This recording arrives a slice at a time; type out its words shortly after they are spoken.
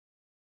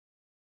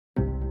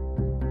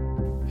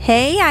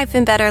Hey, I've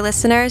Been Better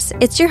listeners.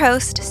 It's your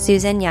host,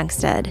 Susan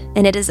Youngsted,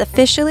 and it is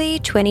officially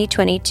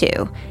 2022.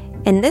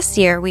 And this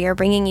year, we are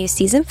bringing you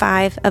Season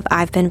 5 of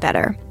I've Been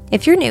Better.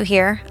 If you're new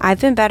here,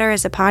 I've Been Better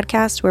is a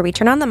podcast where we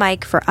turn on the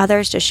mic for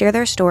others to share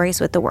their stories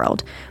with the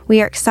world.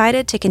 We are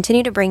excited to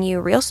continue to bring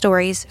you real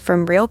stories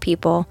from real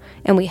people,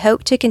 and we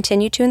hope to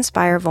continue to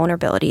inspire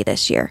vulnerability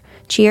this year.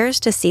 Cheers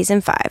to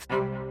Season 5.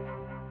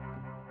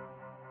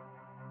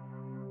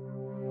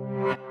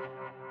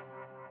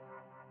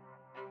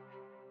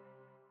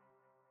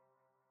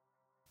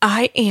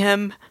 I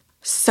am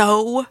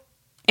so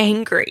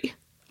angry.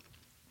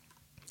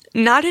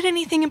 Not at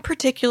anything in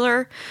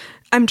particular.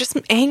 I'm just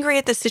angry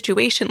at the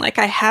situation. Like,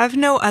 I have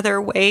no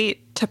other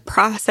way to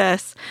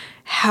process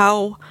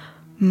how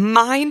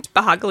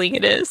mind-boggling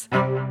it is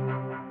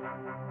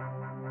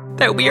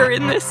that we are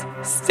in this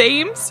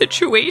same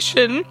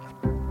situation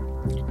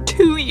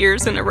 2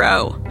 years in a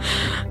row.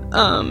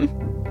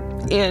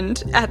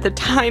 And at the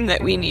time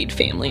that we need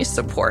family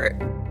support.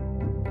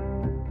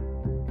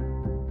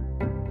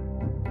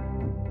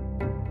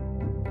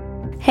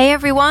 Hey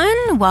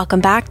everyone, welcome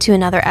back to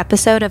another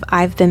episode of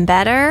I've Been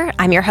Better.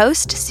 I'm your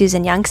host,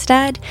 Susan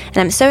Youngsted, and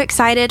I'm so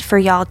excited for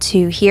y'all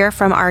to hear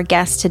from our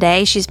guest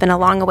today. She's been a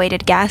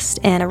long-awaited guest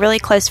and a really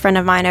close friend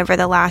of mine over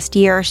the last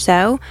year or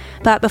so.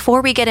 But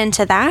before we get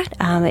into that,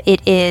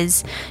 it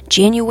is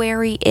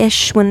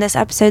January-ish when this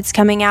episode's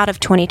coming out of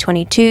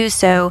 2022,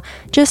 so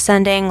just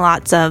sending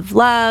lots of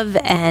love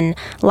and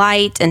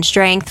light and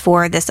strength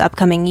for this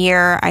upcoming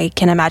year. I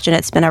can imagine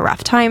it's been a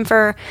rough time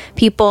for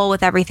people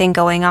with everything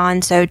going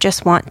on, so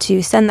just want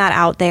to send that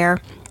out there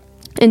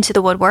into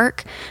the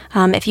woodwork.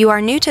 If you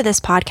are new to this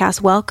podcast,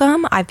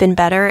 welcome. I've Been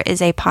Better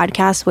is a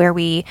podcast where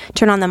we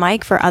turn on the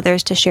mic for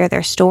others to share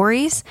their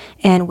stories,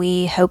 and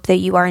we hope that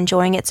you are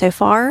enjoying it so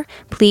far.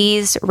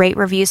 Please rate,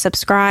 review,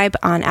 subscribe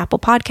on Apple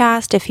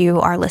Podcast if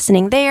you are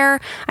listening there.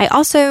 I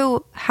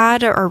also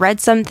had or read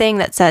something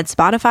that said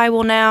Spotify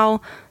will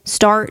now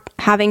start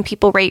having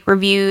people rate,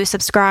 review,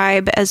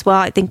 subscribe as well.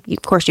 I think,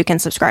 of course, you can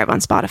subscribe on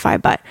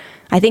Spotify, but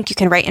I think you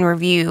can rate and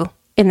review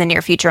in the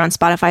near future on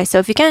Spotify. So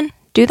if you can,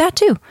 do that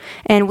too.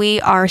 And we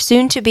are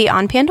soon to be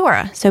on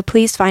Pandora. So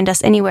please find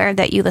us anywhere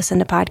that you listen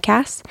to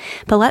podcasts.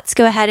 But let's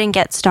go ahead and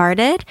get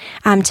started.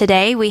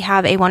 Today we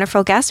have a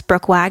wonderful guest,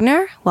 Brooke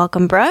Wagner.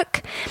 Welcome,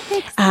 Brooke.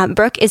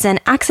 Brooke is an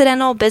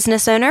accidental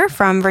business owner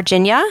from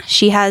Virginia.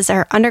 She has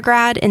her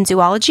undergrad in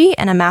zoology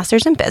and a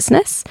master's in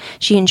business.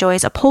 She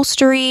enjoys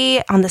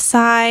upholstery on the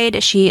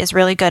side. She is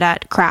really good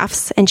at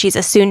crafts, and she's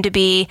a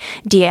soon-to-be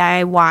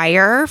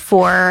DIYer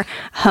for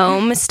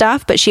home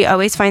stuff, but she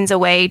always finds a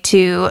way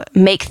to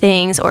make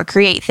things or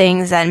create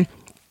things, and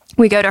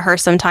we go to her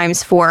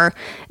sometimes for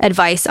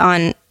advice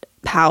on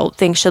how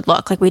things should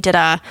look. Like we did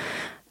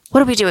what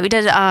did we do? We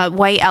did a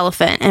white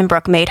elephant, and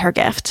Brooke made her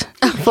gift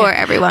for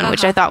everyone,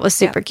 which I thought was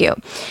super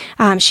cute.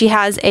 She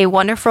has a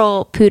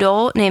wonderful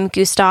poodle named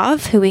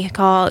Gustav, who we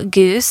call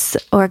Goose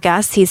or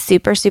Gus. He's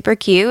super, super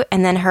cute.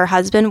 And then her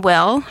husband,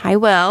 Will. Hi,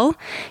 Will.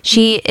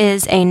 She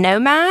is a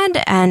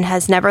nomad and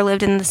has never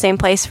lived in the same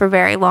place for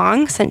very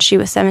long, since she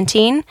was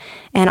 17,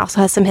 and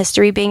also has some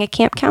history being a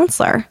camp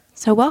counselor.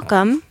 So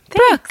welcome,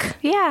 Brooke.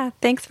 Yeah,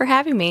 thanks for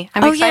having me.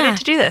 I'm excited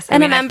to do this.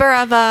 And a member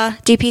of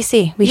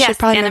DPC. We should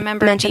probably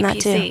mention that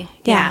too.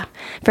 Yeah.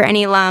 For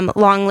any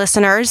long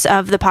listeners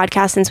of the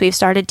podcast, since we've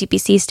started,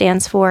 DPC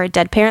stands for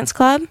Dead Parents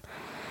Club.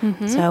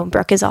 Mm-hmm. So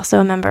Brooke is also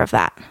a member of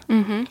that.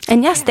 Mm-hmm.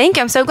 And yes, thank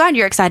you. I'm so glad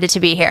you're excited to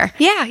be here.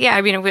 Yeah.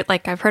 I mean,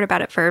 I've heard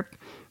about it for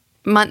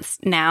months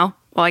now.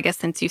 Well, I guess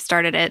since you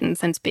started it and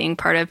since being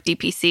part of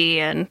DPC.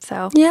 And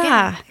so,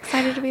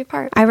 excited to be a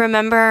part. I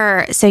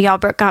remember, so y'all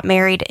Brooke got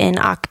married in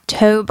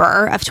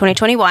October of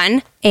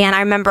 2021. And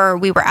I remember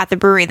we were at the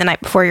brewery the night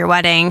before your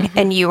wedding,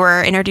 and you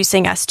were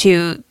introducing us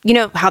to, you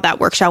know, how that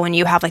works out when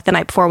you have like the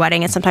night before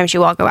wedding, and sometimes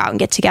you all go out and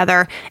get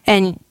together.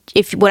 And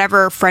if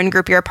whatever friend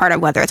group you're a part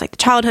of, whether it's like the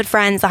childhood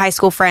friends, the high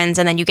school friends,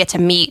 and then you get to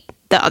meet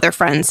the other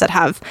friends that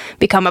have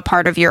become a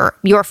part of your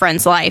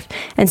friend's life.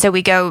 And so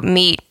we go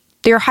meet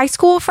your high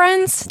school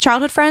friends,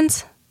 childhood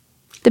friends,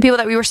 the people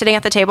that we were sitting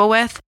at the table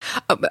with.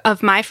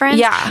 Of my friends?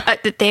 Yeah.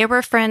 They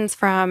were friends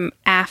from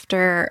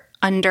after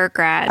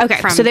undergrad.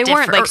 Okay, so they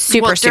weren't like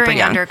super during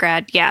young.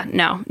 Undergrad. Yeah,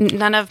 no,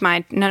 none of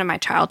my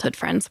childhood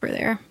friends were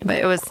there. But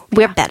it was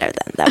we're better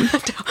than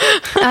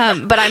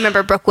them. But I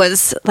remember Brooke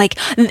was like,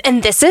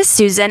 and this is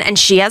Susan, and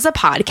she has a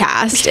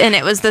podcast, and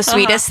it was the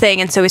sweetest thing.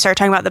 And so we started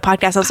talking about the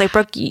podcast. I was like,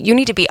 Brooke, you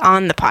need to be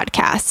on the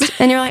podcast.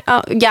 And you're like,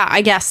 oh yeah,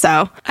 I guess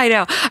so. I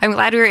know. I'm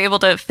glad we were able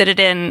to fit it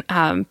in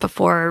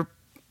before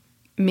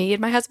me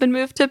and my husband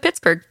moved to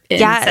Pittsburgh in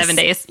 7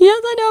 days.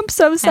 Yes, I know. I'm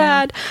so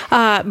sad.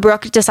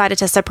 Brooke decided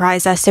to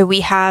surprise us. So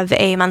we have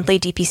a monthly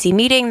DPC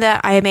meeting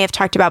that I may have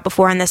talked about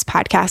before on this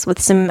podcast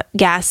with some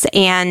guests.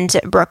 And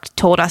Brooke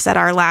told us at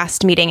our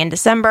last meeting in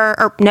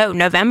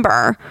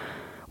November.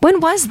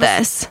 When was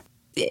this?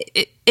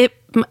 It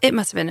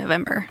must have been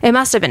November. It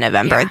must have been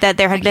November that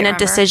there had been a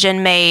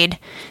decision made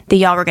that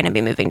y'all were going to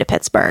be moving to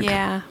Pittsburgh.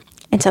 Yeah.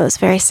 And so it was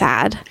very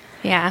sad.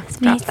 Yeah,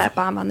 dropped that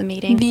bomb on the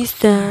meeting. Be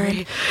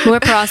sorry. More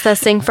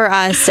processing for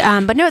us.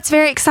 But no, it's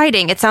very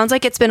exciting. It sounds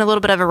like it's been a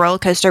little bit of a roller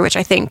coaster, which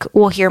I think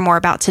we'll hear more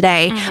about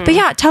today. But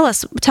yeah, tell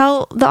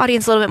the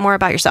audience a little bit more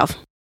about yourself.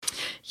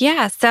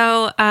 Yeah,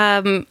 so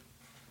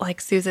like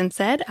Susan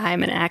said,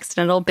 I'm an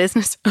accidental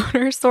business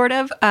owner, sort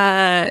of.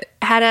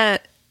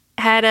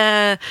 Had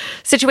a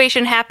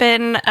situation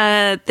happen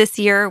this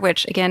year,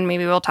 which again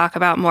maybe we'll talk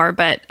about more.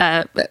 But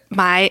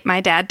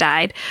my dad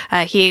died.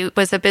 He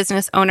was a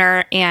business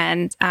owner,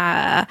 and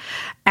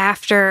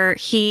after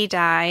he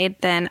died,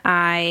 then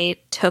I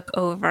took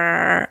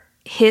over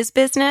his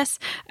business.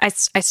 I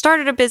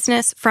started a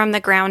business from the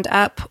ground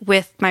up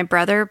with my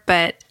brother,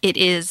 but it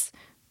is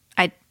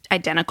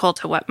identical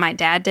to what my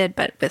dad did,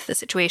 but with the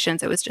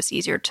situations, it was just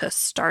easier to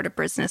start a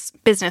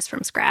business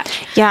from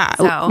scratch. Yeah,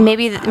 so,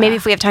 maybe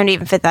if we have time to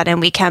even fit that in,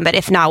 we can. But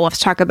if not, we'll have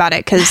to talk about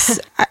it because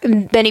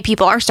many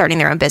people are starting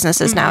their own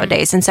businesses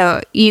nowadays, and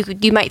so you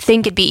might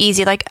think it'd be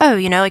easy, like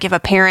like if a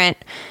parent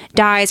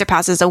dies or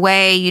passes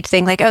away, you'd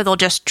think like they'll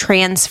just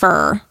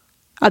transfer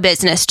a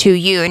business to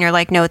you, and you're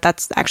like, no,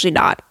 that's actually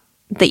not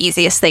the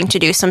easiest thing to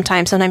do.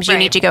 Sometimes you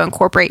need to go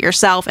incorporate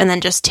yourself and then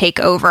just take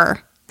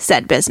over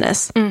said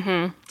business.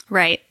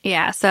 Right.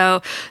 Yeah.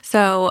 So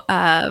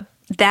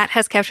that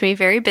has kept me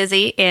very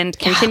busy and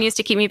continues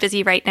to keep me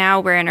busy right now.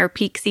 We're in our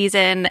peak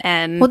season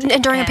and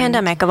during a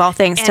pandemic of all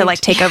things to like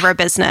take over a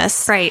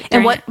business. Right.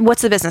 And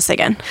what's the business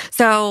again?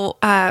 So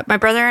my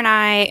brother and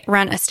I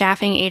run a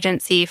staffing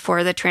agency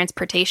for the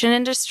transportation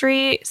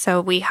industry. So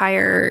we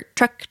hire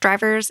truck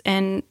drivers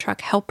and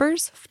truck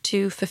helpers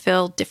to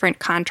fulfill different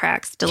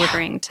contracts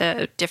delivering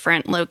to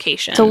different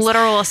locations. So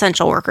literal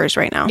essential workers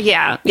right now.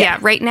 Yeah.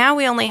 Right now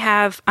we only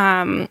have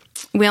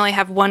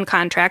one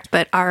contract,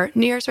 but our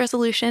New Year's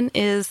resolution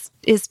is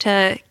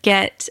to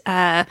get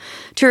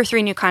 2 or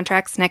 3 new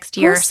contracts next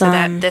year, so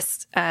that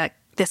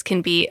this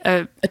can be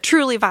a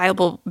truly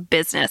viable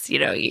business. You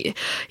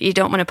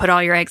don't want to put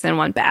all your eggs in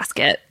one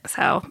basket.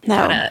 So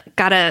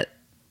gotta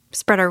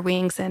spread our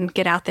wings and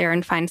get out there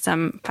and find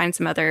some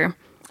other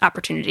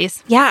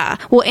opportunities. Yeah.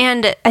 Well,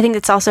 and I think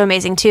it's also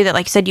amazing too that,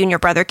 like you said, you and your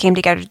brother came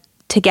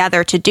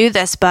together to do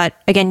this, but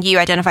again, you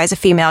identify as a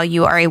female,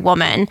 you are a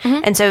woman,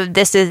 and so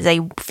this is a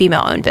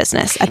female-owned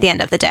business at the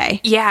end of the day.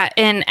 Yeah,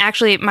 and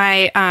actually,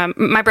 my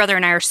brother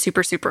and I are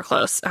super, super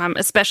close,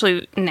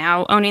 especially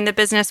now owning the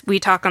business. We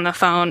talk on the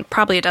phone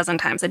probably a dozen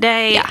times a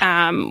day.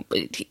 Yeah.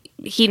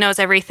 He knows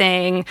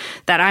everything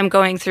that I'm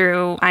going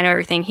through. I know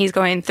everything he's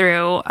going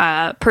through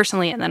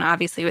personally, and then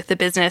obviously with the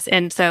business.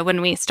 And so when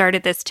we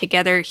started this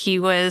together, he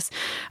was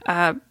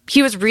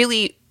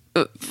really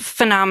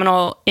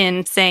phenomenal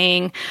in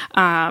saying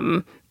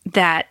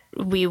that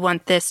we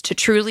want this to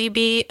truly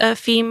be a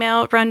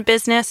female-run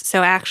business.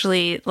 So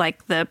actually,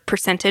 like, the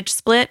percentage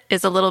split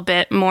is a little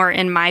bit more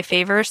in my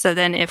favor. So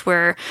then if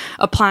we're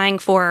applying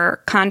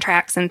for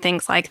contracts and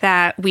things like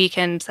that, we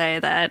can say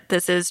that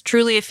this is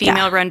truly a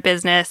female-run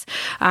business.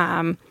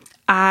 Does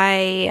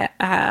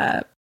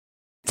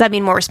that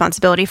mean more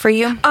responsibility for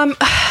you?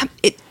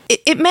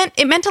 It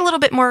meant a little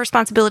bit more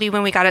responsibility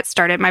when we got it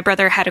started. My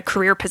brother had a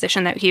career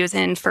position that he was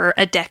in for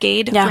a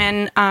decade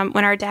when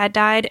our dad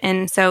died,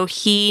 and so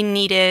he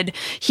needed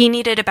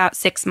about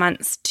 6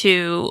 months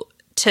to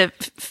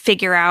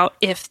figure out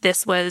if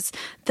this was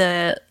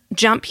the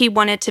jump he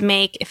wanted to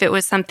make, if it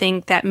was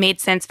something that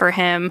made sense for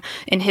him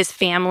and his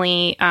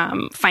family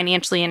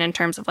financially and in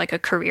terms of like a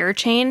career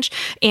change,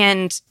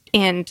 and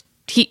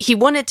he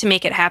wanted to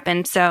make it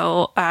happen.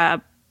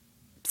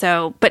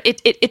 But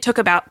it took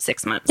about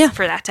 6 months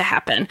for that to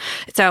happen.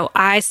 So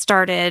I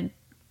started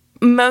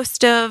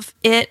most of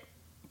it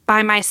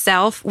by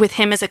myself with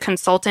him as a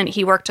consultant.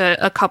 He worked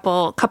a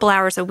couple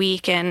hours a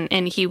week,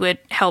 and he would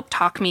help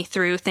talk me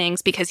through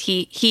things because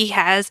he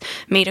has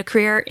made a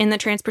career in the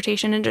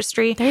transportation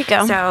industry. There you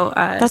go. So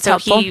that's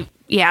helpful.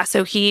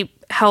 So he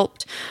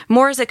helped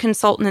more as a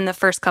consultant in the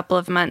first couple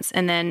of months,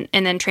 and then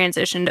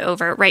transitioned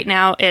over. Right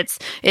now, it's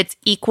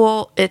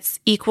equal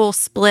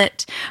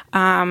split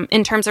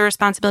in terms of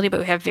responsibility,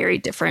 but we have very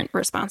different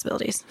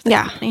responsibilities.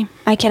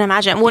 I can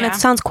imagine. Well, it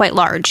sounds quite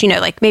large.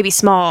 Like maybe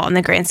small in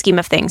the grand scheme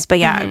of things, but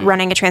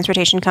running a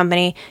transportation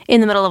company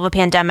in the middle of a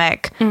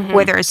pandemic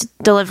where there's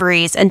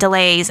deliveries and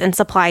delays and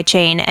supply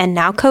chain, and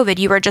now COVID.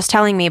 You were just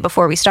telling me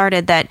before we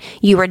started that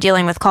you were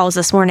dealing with calls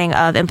this morning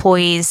of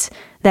employees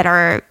that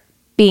are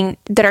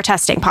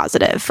testing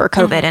positive for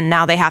COVID, and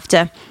now they have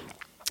to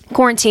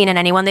quarantine, and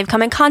anyone they've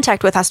come in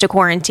contact with has to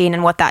quarantine,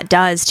 and what that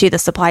does to the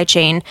supply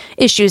chain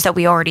issues that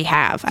we already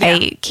have.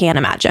 I can't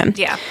imagine.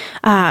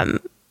 And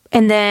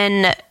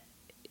then,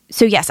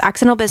 so yes,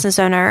 accidental business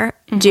owner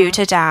due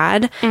to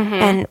dad.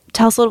 And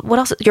tell us a little, what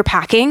else? You're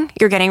packing.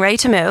 You're getting ready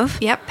to move.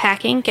 Yep,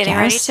 packing, getting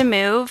ready to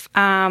move.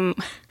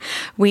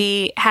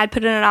 We had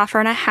put in an offer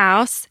on a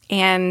house,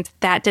 and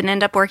that didn't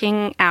end up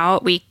working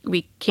out. We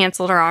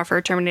canceled our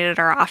offer, terminated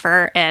our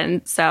offer,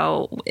 and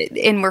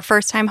we're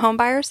first-time home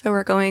buyers, so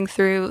we're going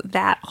through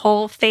that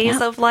whole phase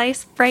of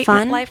life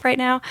right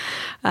now,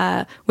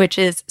 which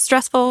is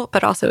stressful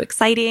but also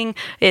exciting.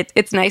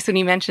 It's nice when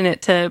you mention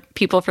it to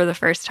people for the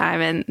first time,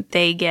 and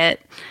they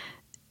get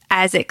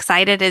as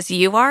excited as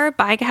you are,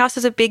 buying a house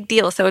is a big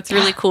deal. So it's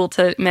really cool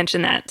to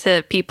mention that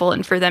to people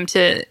and for them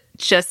to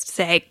just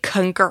say,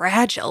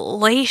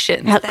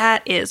 congratulations.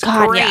 That is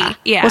great.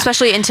 Yeah. Well,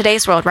 especially in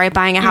today's world, right?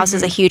 Buying a house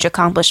is a huge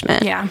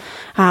accomplishment. Yeah.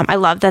 I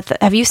love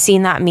that. Have you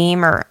seen that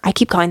meme, or I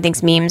keep calling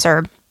things memes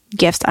or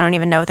GIFs. I don't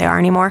even know what they are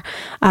anymore.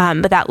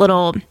 But that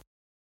little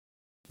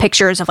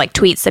pictures of like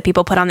tweets that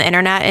people put on the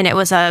internet, and it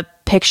was a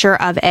picture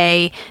of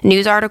a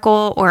news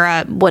article or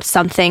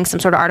some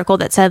sort of article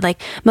that said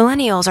like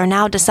millennials are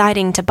now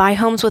deciding to buy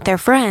homes with their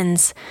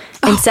friends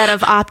instead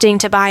of opting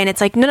to buy. And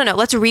it's like, no,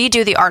 let's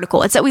redo the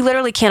article. It's that we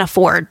literally can't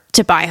afford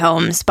to buy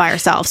homes by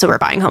ourselves, so we're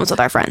buying homes with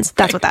our friends.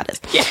 That's what that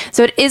is. Yeah.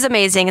 So it is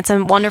amazing. It's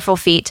a wonderful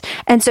feat.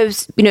 And so,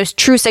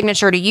 true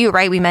signature to you,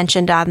 right? We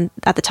mentioned at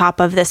the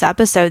top of this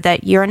episode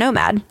that you're a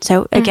nomad.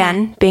 So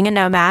again, being a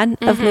nomad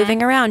of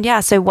moving around. Yeah.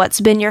 So what's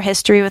been your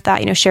history with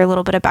that? Share a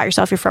little bit about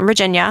yourself. You're from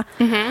Virginia.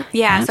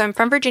 Yeah, so I'm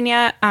from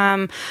Virginia.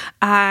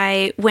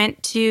 I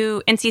went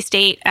to NC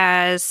State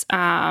as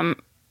an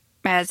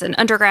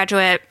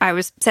undergraduate. I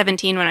was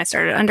 17 when I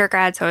started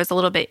undergrad, so I was a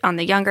little bit on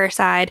the younger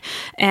side.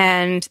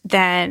 And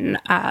then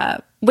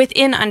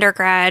within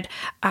undergrad,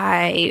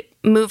 I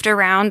moved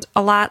around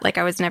a lot. Like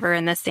I was never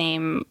in the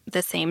same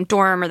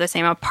dorm or the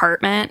same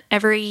apartment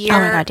every year. Oh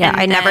my God, yeah.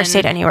 I never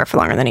stayed anywhere for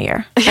longer than a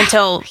year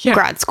until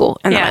grad school,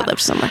 and then I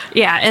lived somewhere.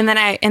 Yeah, and then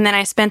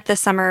I spent the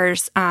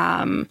summers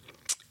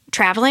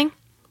traveling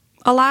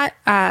a lot.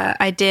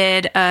 I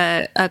did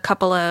a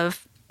couple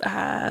of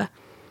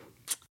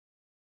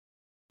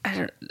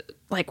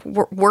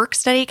work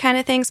study kind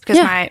of things because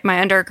my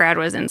undergrad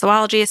was in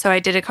zoology, so I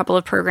did a couple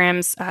of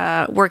programs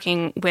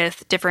working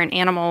with different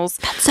animals.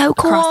 That's so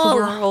cool. Across the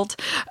world.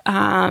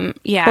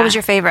 Yeah. What was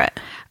your favorite?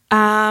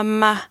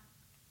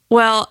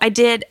 Well, I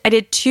did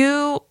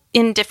 2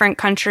 in different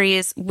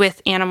countries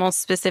with animals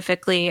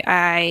specifically.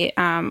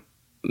 I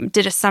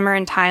did a summer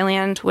in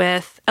Thailand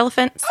with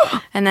elephants,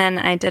 and then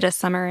I did a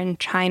summer in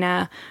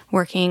China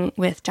working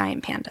with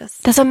giant pandas.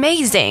 That's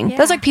amazing. Yeah.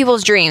 That's like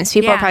people's dreams.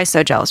 People are probably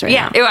so jealous right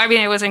now.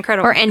 Yeah, it was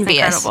incredible. Or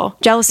envious.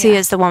 Jealousy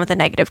is the one with the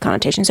negative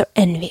connotation. So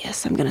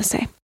envious, I'm going to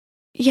say.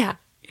 Yeah.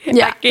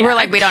 Yeah. We're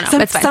like, we don't know.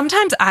 It's fine.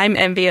 Sometimes I'm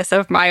envious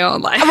of my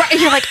own life. Right.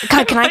 You're like,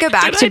 God, can I go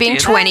back to being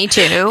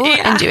 22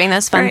 and doing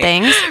those fun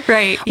things?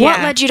 Right. What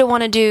led you to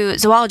want to do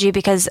zoology?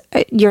 Because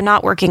you're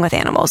not working with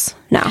animals.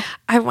 No.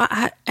 I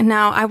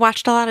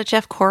watched a lot of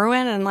Jeff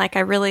Corwin, and like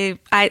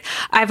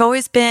I've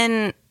always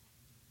been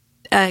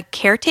a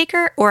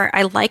caretaker, or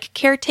I like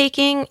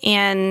caretaking.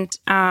 And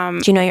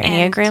do you know your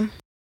Enneagram?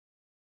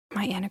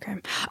 My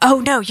anagram.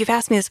 Oh no, you've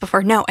asked me this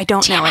before. No, I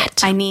don't know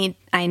it. I need.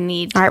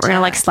 All right, we're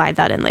gonna slide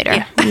that in later.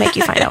 Yeah. Make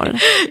you find out what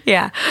it is.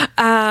 Yeah.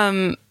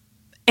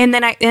 And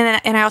then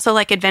I also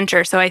like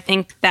adventure. So I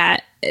think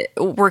that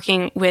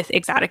working with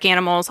exotic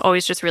animals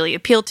always just really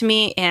appealed to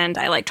me, and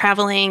I like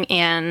traveling,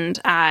 and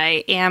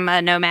I am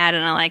a nomad,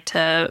 and I like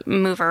to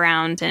move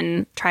around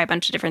and try a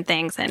bunch of different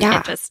things, and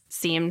it just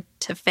seemed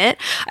to fit.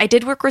 I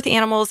did work with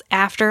animals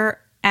after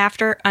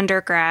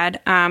undergrad.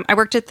 I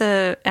worked at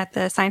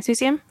the Science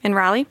Museum in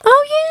Raleigh.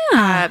 Oh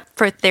yeah.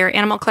 For their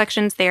animal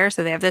collections there.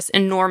 So they have this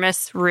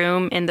enormous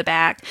room in the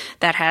back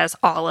that has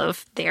all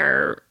of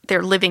their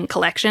living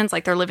collections,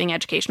 like their living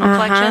educational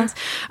collections.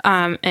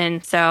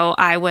 And so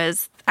I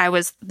was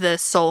the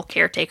sole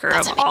caretaker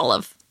of all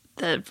of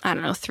the,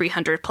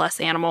 300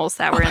 plus animals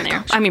that were in there.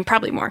 Gosh. I mean,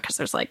 probably more because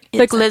there's like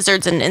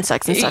lizards and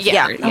insects and stuff.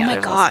 Yeah. Oh my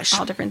gosh.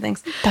 All different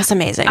things. That's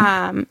amazing.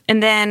 And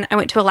then I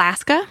went to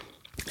Alaska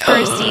for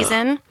a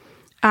season.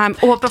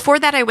 Well, before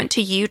that, I went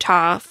to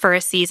Utah for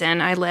a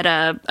season. I led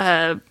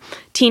a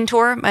teen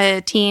tour,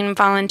 a teen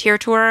volunteer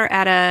tour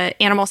at a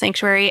animal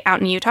sanctuary out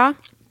in Utah.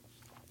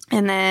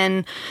 And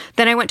then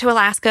I went to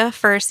Alaska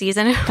for a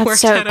season.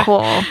 That's so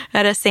cool.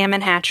 At a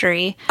salmon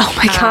hatchery. Oh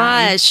my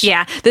gosh.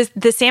 Yeah.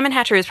 The salmon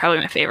hatchery is probably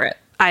my favorite.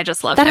 I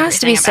just love that. That has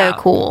to be so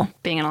cool.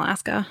 Being in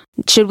Alaska.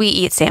 Should we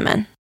eat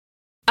salmon?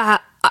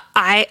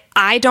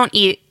 I don't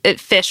eat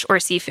fish or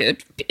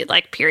seafood,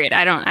 like period.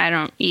 I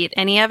don't eat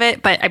any of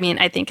it, but I mean,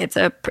 I think it's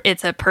a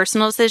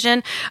personal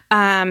decision.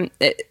 I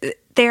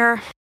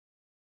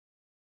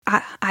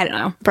don't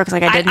know. Brooke's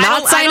like, I did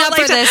not sign up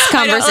for this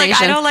conversation.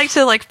 I don't like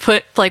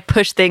to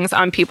push things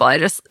on people. I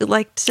just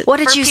like to. What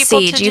did you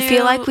see? Do you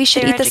feel like we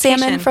should eat the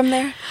salmon from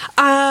there?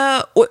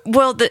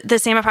 Well, the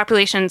salmon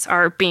populations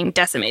are being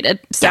decimated.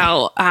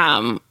 So,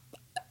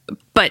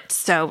 but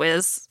so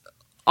is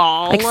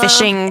all like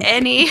fishing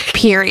any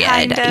period.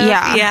 Kind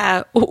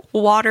of,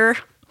 water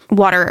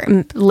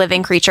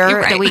living creature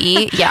that we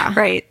eat. Yeah.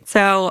 Right.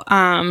 So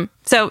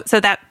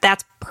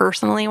that's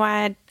personally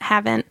why I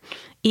haven't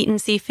eaten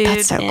seafood.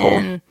 That's so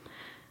cool.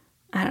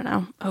 I don't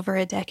know, over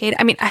a decade.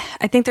 I mean,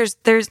 I think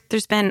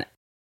there's been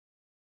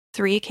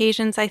 3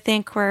 occasions, I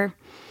think, where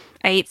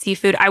I ate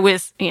seafood. I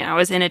was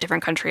in a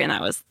different country, and that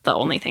was the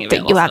only thing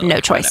available. You have no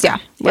choice. Yeah,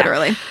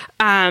 literally.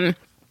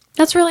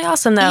 That's really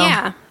awesome, though.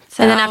 Yeah.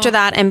 So, and then after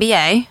that, MBA.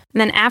 And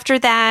then after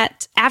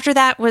that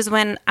was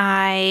when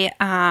I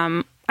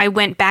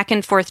went back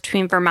and forth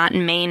between Vermont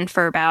and Maine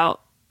for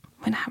about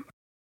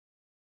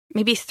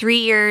maybe 3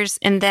 years,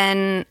 and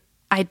then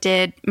I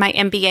did my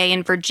MBA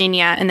in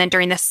Virginia, and then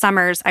during the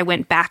summers, I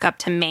went back up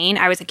to Maine.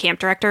 I was a camp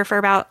director for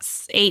about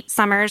 8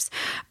 summers,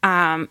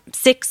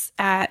 6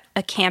 at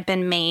a camp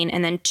in Maine,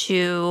 and then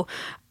 2.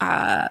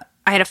 I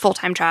had a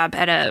full-time job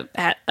at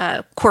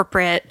a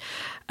corporate.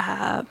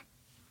 How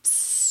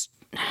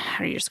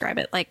do you describe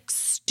it? Like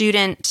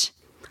student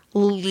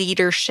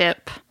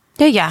leadership.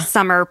 Yeah.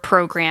 Summer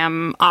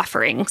program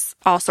offerings,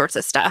 all sorts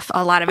of stuff.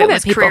 A lot of it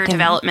was career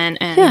development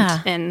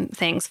and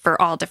things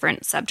for all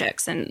different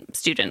subjects and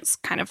students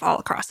kind of all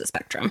across the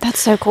spectrum. That's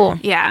so cool.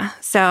 Yeah.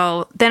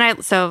 So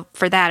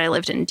for that, I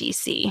lived in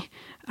DC.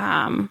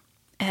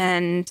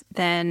 And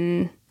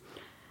then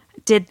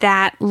did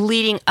that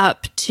leading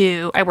up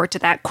to, I worked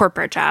at that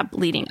corporate job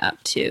leading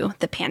up to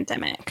the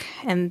pandemic.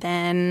 And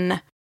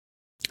then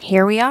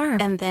here we are.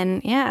 And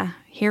then,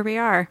 here we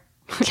are.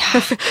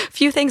 A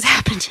few things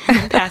happened in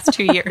the past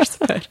 2 years,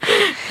 but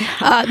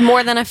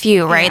more than a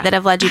few, right, that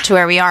have led you to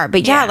where we are.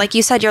 But like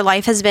you said, your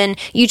life has been,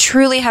 you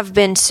truly have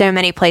been so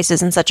many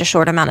places in such a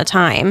short amount of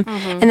time.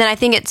 And then I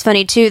think it's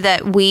funny too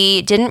that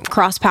we didn't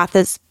cross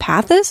paths?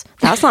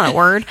 That's not a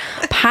word.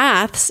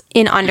 Paths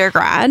in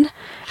undergrad.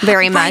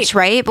 Very much,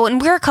 right? But when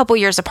we're a couple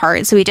years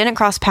apart, so we didn't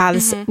cross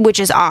paths, which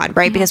is odd,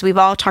 right? Because we've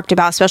all talked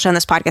about, especially on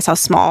this podcast, how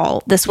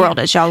small this world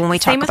is, y'all, when we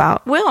talk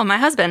about Will, my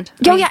husband.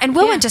 And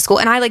Will went to school,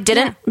 and I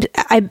didn't.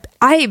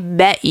 I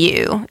bet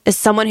you, as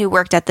someone who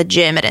worked at the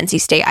gym at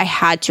NC State, I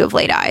had to have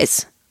laid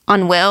eyes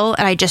on Will,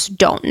 and I just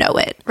don't know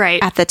it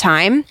at the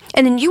time.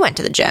 And then you went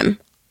to the gym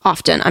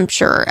often, I'm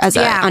sure, as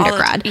an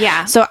undergrad.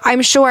 So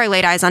I'm sure I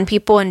laid eyes on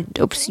people, and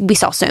we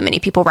saw so many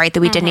people, right, that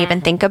we didn't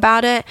even think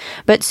about it.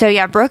 But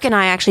so, Brooke and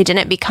I actually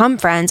didn't become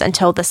friends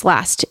until this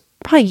last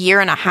probably year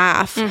and a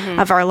half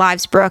of our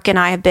lives. Brooke and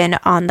I have been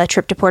on the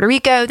trip to Puerto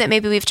Rico that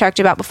maybe we've talked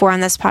about before on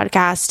this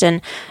podcast,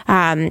 and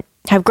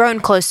have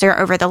grown closer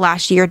over the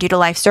last year due to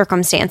life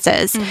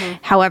circumstances.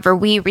 However,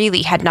 we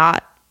really had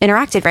not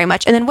interacted very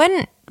much. And then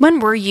when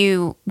were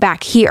you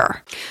back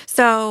here?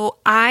 So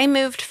I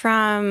moved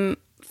from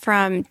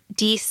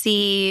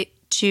DC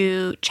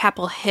to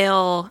Chapel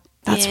Hill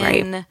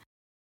in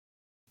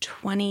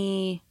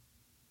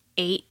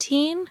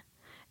 2018.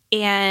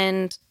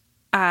 And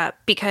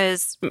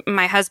because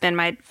my husband,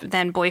 my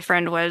then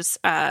boyfriend, was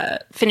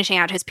finishing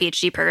out his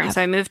PhD program.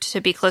 So I moved to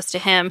be close to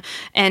him.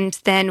 And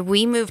then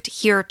we moved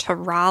here to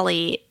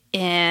Raleigh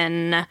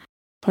in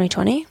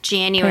 2020?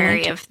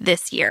 January of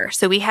this year.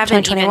 So we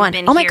haven't even been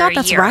here. Oh my God,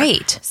 that's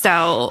right.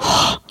 So,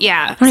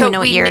 I don't even know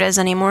what year it is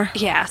anymore.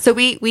 Yeah. So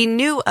we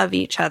knew of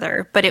each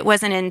other, but it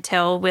wasn't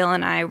until Will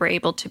and I were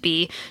able to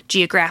be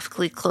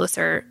geographically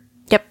closer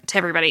to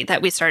everybody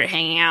that we started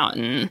hanging out.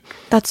 And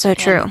that's so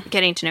true.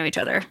 Getting to know each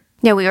other.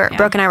 Yeah,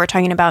 Brooke and I were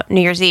talking about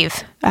New Year's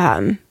Eve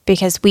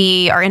because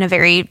we are in a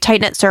very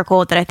tight-knit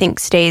circle that I think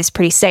stays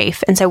pretty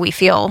safe. And so we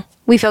feel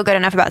good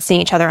enough about seeing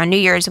each other on New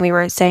Year's. And we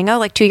were saying,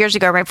 2 years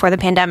ago, right before the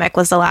pandemic,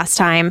 was the last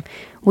time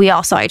we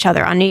all saw each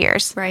other on New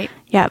Year's. Right.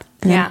 Yep.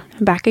 And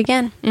back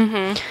again.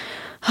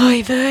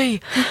 Hi, vey.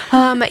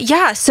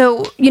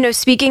 So,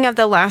 speaking of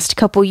the last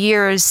couple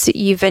years,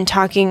 you've been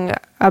talking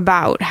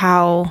about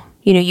how,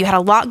 you had a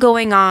lot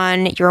going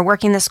on. You were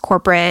working this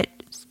corporate,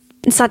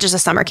 it's not just a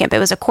summer camp, it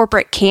was a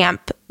corporate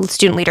camp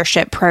student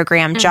leadership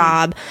program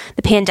job.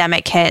 The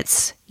pandemic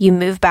hits. You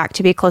move back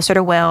to be closer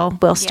to Will.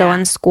 Will's still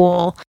in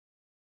school.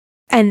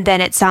 And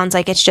then it sounds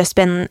like it's just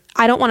been,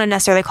 I don't want to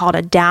necessarily call it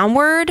a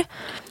downward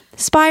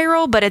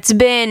spiral, but it's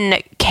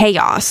been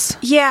chaos.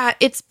 Yeah,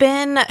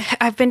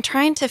 I've been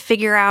trying to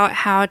figure out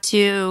how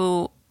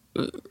to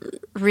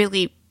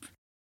really,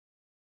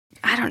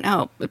 I don't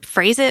know,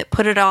 phrase it,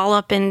 put it all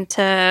up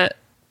into...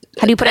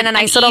 How do you put it in a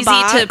nice little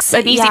box?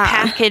 An easy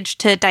package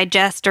to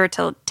digest, or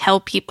to tell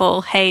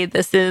people, hey,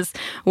 this is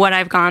what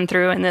I've gone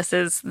through, and this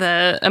is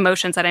the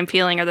emotions that I'm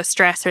feeling, or the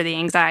stress or the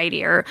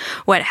anxiety or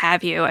what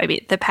have you. I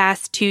mean, the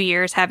past 2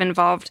 years have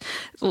involved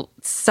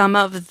some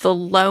of the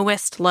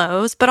lowest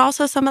lows, but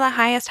also some of the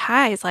highest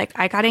highs. Like,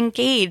 I got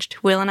engaged.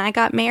 Will and I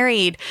got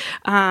married.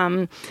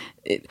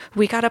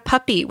 We got a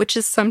puppy, which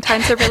is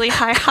sometimes a really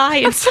high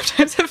and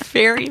sometimes a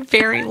very,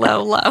 very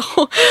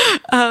low.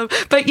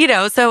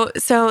 But so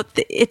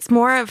it's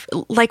more of,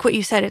 like what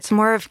you said, it's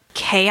more of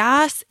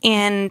chaos,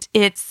 and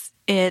it's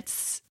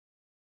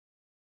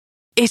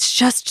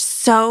just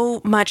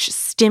so much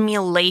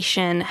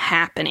stimulation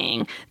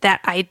happening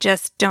that I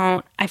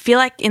feel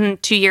like in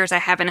 2 years I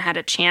haven't had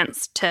a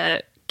chance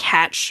to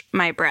catch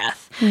my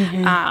breath.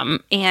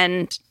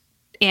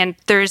 And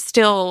there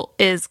still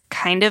is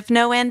kind of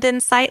no end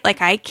in sight.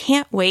 Like, I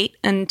can't wait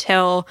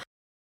until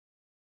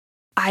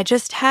I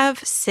just have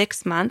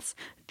 6 months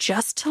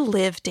just to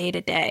live day to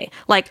day.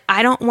 Like,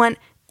 I don't want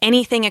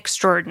anything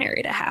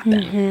extraordinary to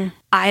happen.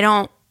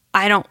 I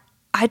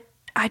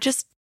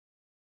just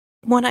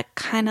want to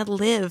kind of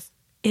live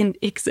and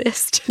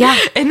exist.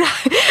 And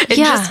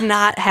just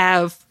not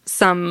have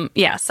some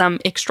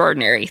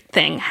extraordinary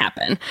thing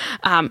happen,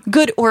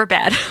 good or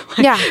bad.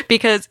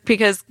 Because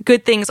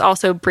good things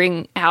also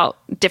bring out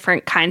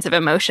different kinds of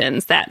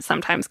emotions that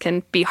sometimes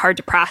can be hard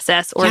to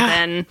process, or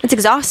then it's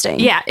exhausting.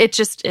 It's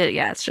just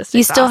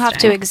you still have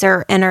to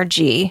exert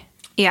energy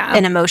Yeah.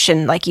 an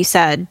emotion, like you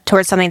said,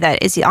 towards something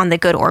that is on the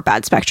good or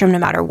bad spectrum, no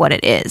matter what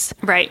it is.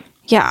 Right.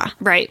 Yeah.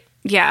 Right.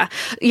 Yeah.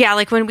 Yeah.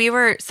 Like when we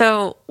were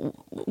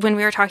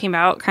talking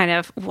about kind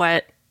of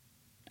what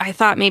I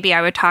thought maybe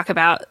I would talk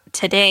about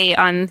today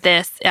on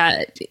this,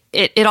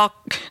 it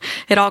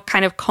all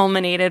kind of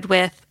culminated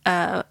with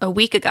a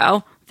week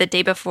ago, the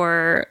day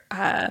before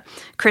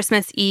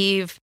Christmas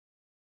Eve.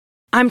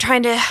 I'm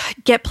trying to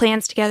get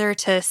plans together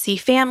to see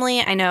family.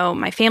 I know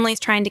my family's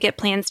trying to get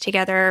plans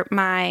together.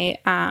 My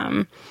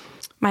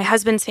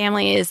husband's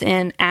family is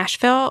in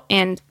Asheville,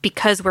 and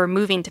because we're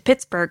moving to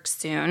Pittsburgh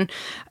soon,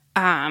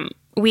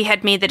 we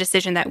had made the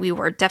decision that we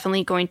were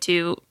definitely going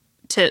to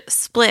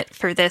split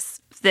for this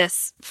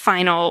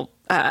final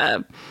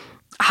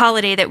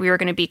holiday, that we were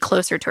going to be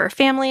closer to our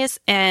families,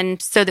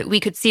 and so that we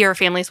could see our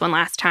families one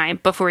last time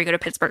before we go to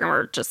Pittsburgh, and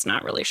we're just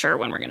not really sure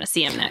when we're going to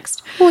see them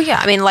next. Well,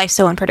 yeah. I mean, life's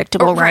so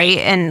unpredictable, right?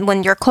 And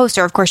when you're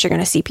closer, of course, you're going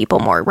to see people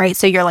more, right?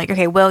 So you're like,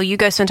 okay, well, you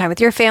go spend time with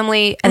your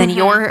family, and then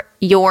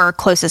your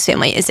closest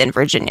family is in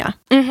Virginia.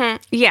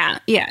 Mm-hmm. Yeah,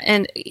 yeah.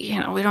 And,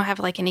 we don't have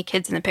like any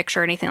kids in the picture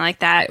or anything like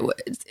that.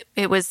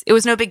 It was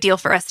no big deal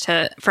for us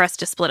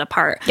to split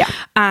apart. Yeah.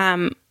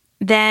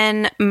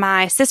 Then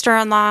my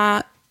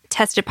sister-in-law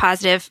tested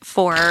positive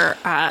for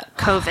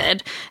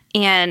COVID,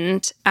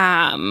 and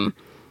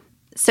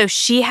so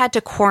she had to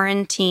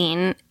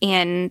quarantine,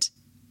 and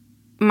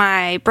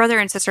my brother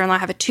and sister-in-law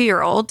have a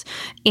 2-year-old,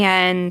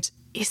 and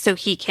so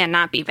he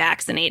cannot be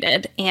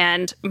vaccinated,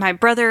 and my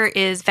brother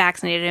is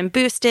vaccinated and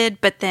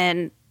boosted, but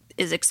then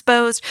is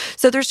exposed.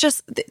 So there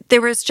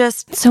was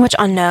just so much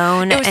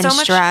unknown and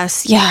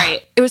stress. Yeah.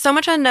 Right. It was so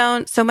much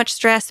unknown, so much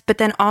stress, but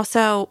then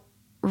also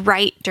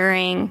right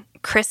during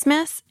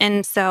Christmas.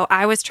 And so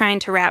I was trying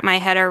to wrap my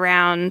head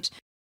around,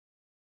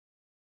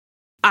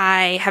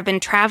 I have been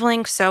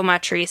traveling so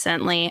much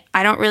recently.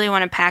 I don't really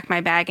want to pack my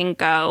bag and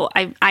go.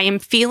 I am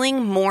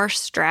feeling more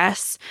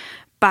stress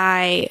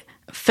by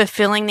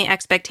fulfilling the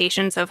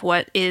expectations of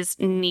what is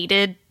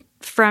needed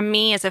from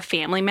me as a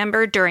family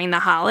member during the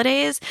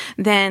holidays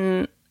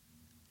than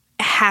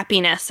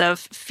happiness of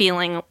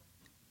feeling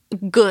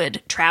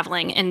good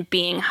traveling and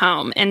being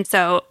home. And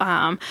so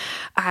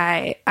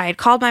I had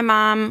called my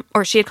mom,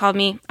 or she had called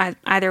me,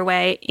 either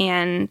way,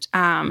 and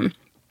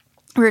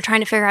we were trying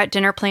to figure out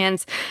dinner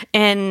plans,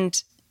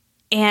 and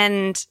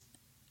I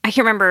can't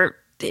remember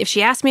if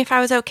she asked me if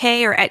I was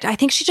okay, or I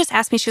think she just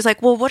asked me, she was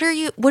like, well, what are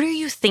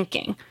you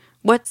thinking?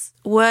 What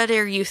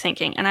are you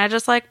thinking? And I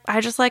just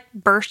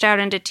burst out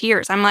into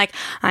tears. I'm like,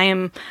 I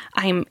am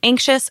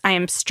anxious. I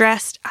am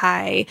stressed.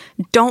 I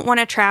don't want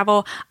to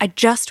travel. I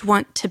just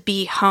want to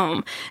be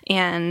home.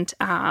 And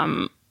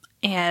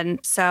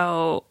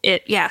so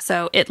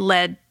it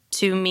led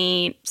to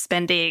me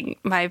spending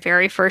my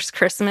very first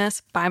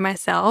Christmas by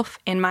myself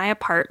in my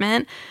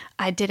apartment.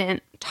 I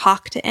didn't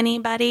talk to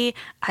anybody.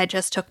 I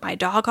just took my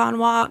dog on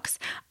walks.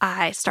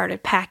 I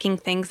started packing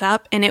things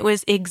up, and it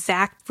was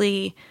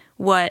exactly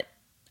what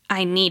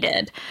I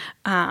needed.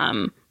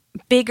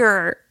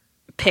 Bigger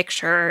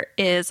picture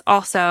is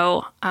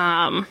also,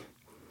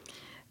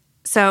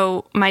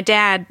 so my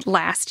dad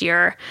last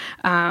year,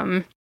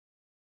 on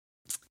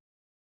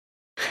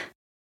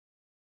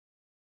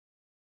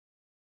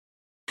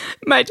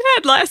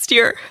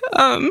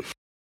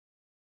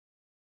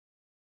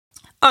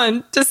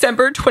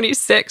December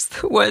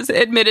 26th was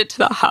admitted to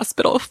the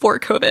hospital for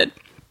COVID.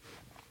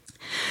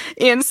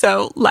 And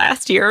so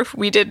last year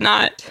we did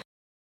not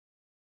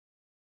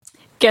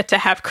get to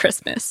have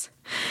Christmas.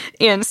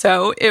 And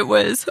so it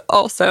was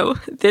also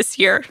this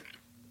year,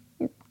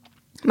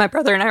 my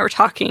brother and I were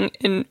talking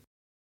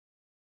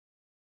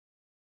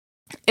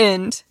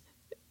and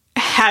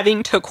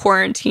having to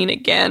quarantine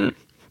again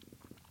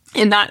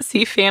and not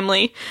see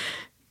family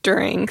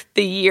during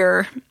the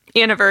year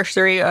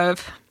anniversary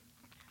of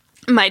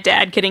my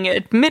dad getting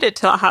admitted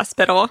to the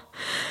hospital,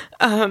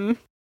 and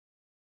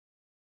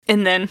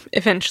then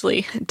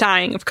eventually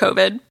dying of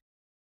COVID.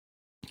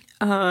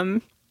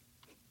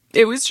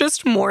 It was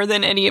just more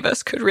than any of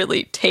us could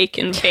really take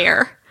and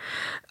bear.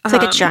 It's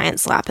like a giant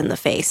slap in the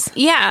face.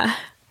 Yeah.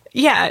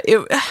 Yeah.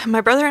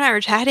 My brother and I were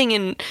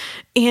chatting,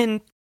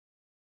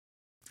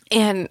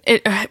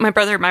 my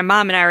brother, my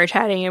mom and I were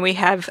chatting, and we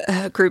have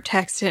a group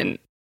text, and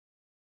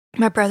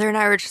my brother and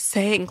I were just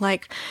saying,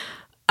 like,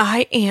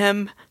 I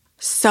am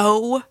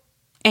so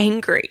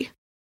angry.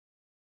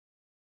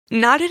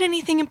 Not at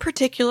anything in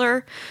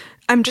particular.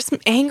 I'm just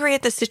angry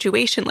at the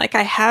situation. Like,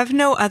 I have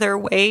no other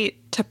way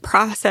to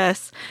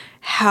process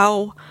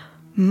how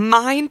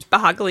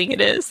mind-boggling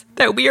it is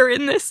that we are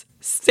in this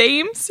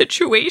same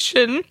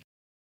situation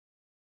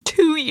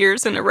 2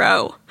 years in a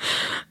row.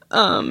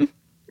 And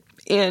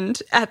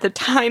at the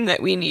time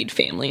that we need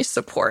family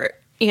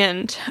support.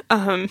 And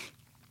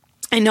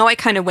I know I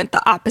kind of went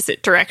the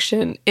opposite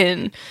direction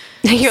in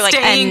you're like,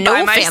 and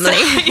no family.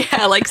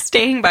 Yeah, like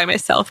staying by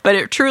myself. But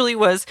it truly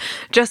was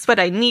just what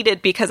I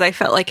needed, because I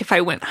felt like if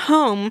I went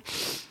home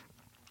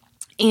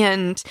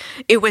and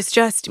it was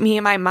just me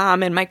and my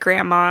mom and my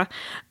grandma,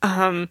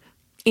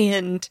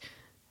 and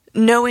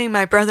knowing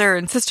my brother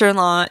and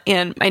sister-in-law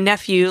and my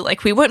nephew,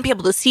 like we wouldn't be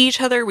able to see each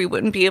other. We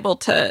wouldn't be able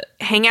to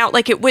hang out.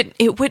 Like it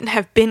wouldn't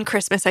have been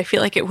Christmas. I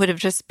feel like it would have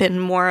just been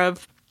more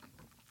of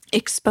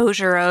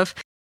exposure of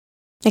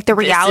like the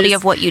reality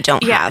of what you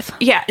don't have.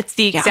 Yeah, it's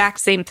the exact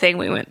same thing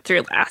we went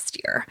through last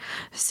year.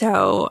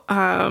 So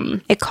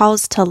it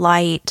calls to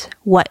light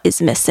what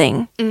is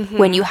missing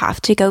when you have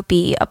to go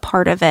be a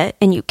part of it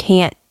and you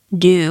can't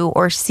do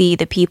or see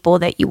the people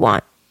that you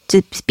want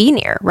to be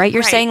near, right?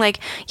 You're saying like,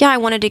 yeah, I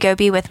wanted to go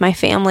be with my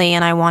family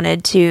and I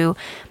wanted to,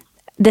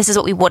 this is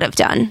what we would have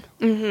done.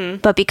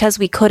 But because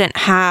we couldn't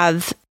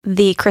have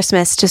the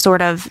Christmas to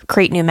sort of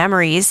create new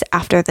memories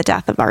after the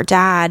death of our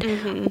dad,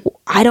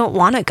 I don't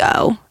want to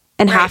go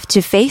and have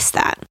to face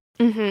that.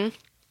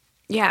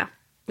 Yeah,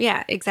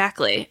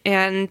 exactly.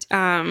 And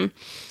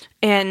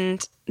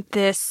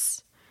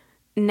this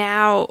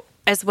now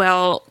as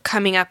well,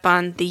 coming up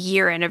on the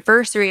year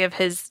anniversary of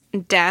his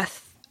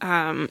death,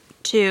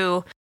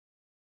 too.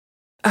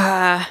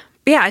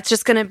 It's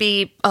just going to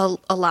be a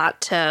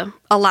lot to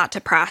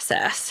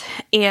process,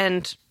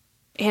 and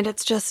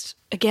it's just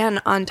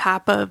again on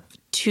top of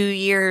 2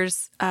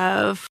 years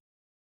of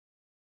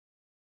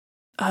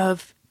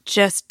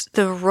just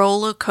the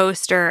roller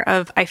coaster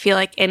of, I feel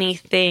like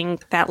anything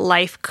that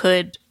life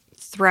could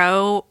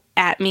throw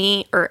at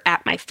me or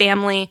at my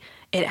family,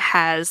 it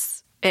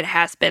has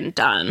been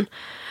done.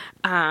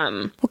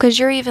 Because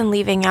you're even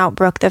leaving out,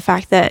 Brooke, the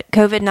fact that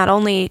COVID not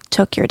only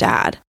took your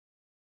dad.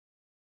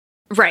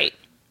 Right.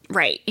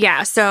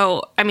 Yeah.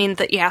 So, I mean,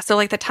 so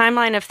like the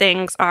timeline of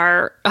things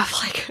are of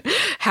like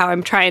how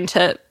I'm trying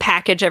to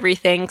package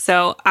everything.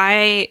 So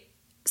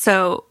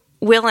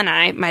Will and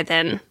I, my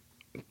then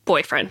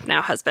boyfriend,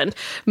 now husband,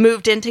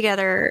 moved in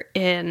together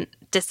in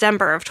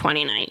December of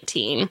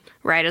 2019,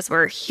 right as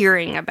we're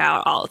hearing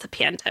about all of the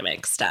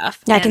pandemic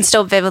stuff. Yeah, I can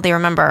still vividly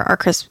remember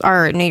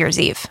our New Year's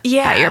Eve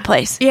at your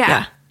place.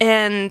 Yeah.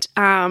 And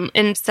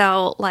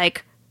so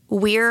like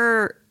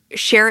we're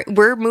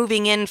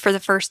moving in for the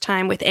first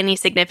time with any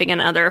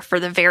significant other for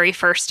the very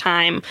first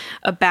time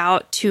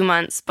about 2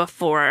 months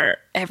before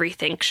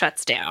everything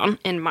shuts down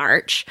in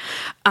March.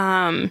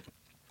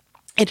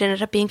 It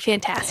ended up being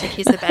fantastic.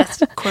 He's the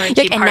best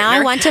quarantine partner. And now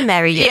I want to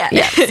marry you. Yeah.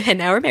 Yes. And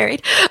now we're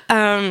married.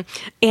 And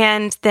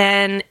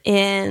then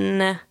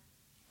in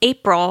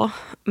April,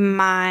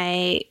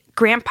 my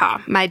grandpa,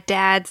 my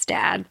dad's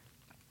dad,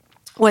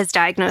 was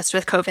diagnosed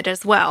with COVID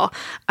as well.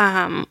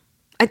 I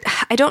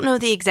don't know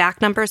the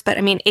exact numbers, but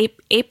I mean,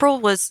 April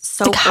was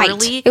so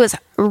early. It was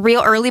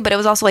real early, but it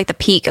was also like the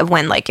peak of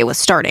when like it was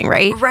starting,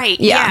 right? Right.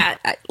 Yeah.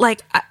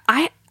 Like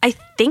I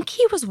think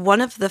he was one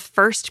of the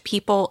first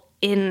people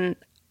in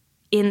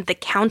the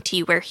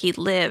county where he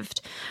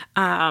lived.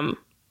 That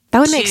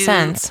would make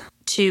sense.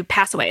 To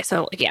pass away.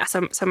 So yeah,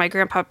 so my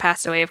grandpa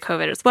passed away of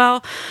COVID as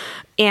well.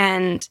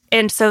 And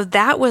so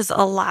that was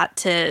a lot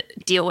to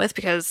deal with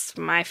because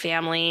my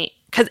family,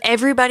 because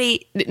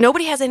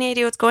nobody has any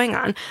idea what's going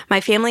on.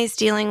 My family's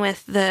dealing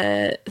with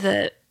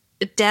the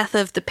death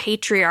of the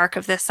patriarch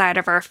of this side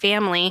of our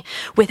family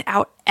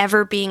without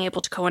ever being able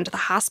to go into the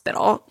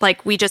hospital.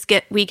 Like we get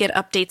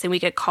updates and we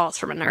get calls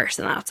from a nurse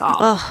and that's all.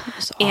 Oh,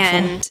 that's awful.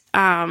 And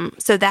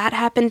so that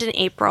happened in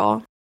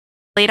April.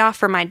 Laid off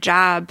for my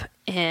job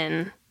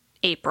in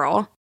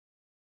April.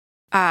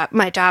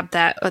 My job,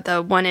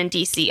 the one in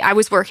DC, I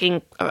was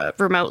working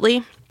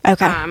remotely.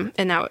 Okay.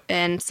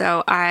 And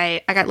so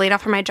I got laid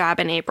off from my job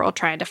in April.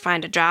 Trying to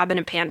find a job in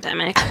a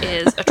pandemic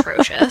is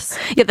atrocious.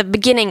 Yeah, the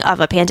beginning of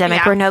a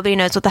pandemic where nobody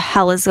knows what the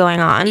hell is going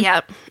on.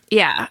 Yep.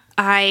 Yeah.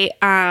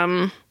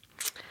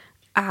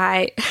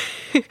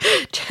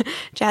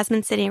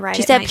 Jasmine sitting right.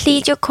 She said,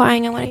 "Please, you're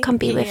crying. I want to come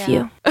be with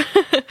you."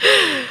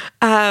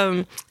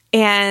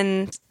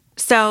 And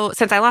so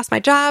since I lost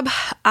my job,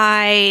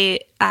 I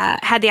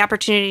had the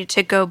opportunity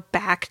to go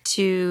back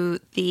to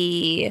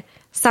the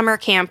summer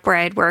camp where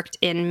I'd worked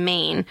in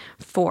Maine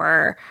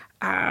for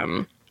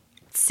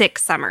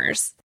 6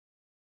 summers.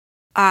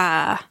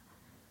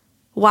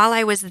 While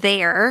I was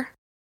there,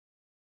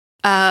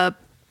 a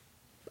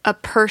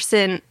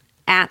person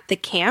at the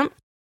camp,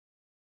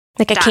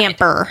 like died.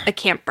 A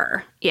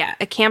camper. Yeah,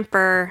 a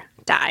camper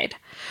died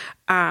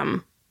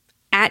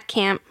at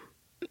camp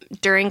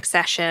during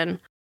session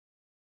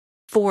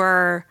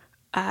for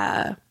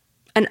an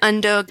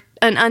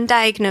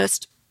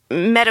undiagnosed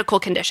medical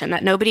condition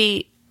that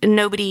nobody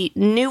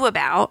knew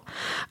about,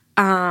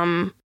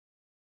 but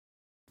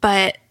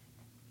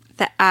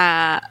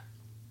I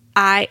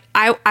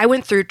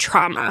went through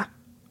trauma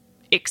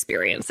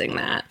experiencing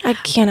that. I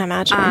can't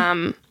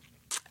imagine.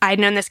 I'd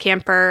known this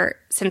camper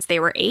since they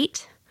were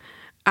 8,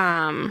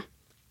 and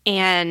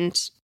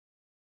I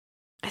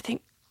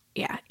think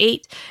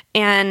 8,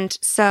 and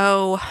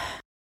so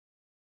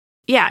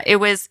it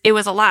was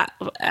a lot.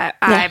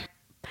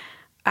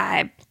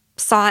 I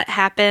saw it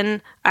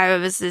happen. I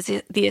was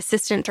the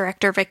assistant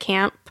director of a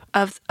camp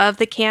of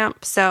the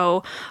camp.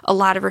 So a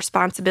lot of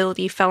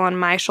responsibility fell on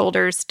my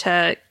shoulders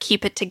to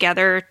keep it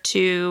together,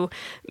 to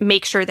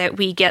make sure that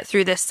we get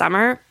through this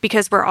summer,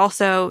 because we're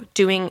also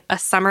doing a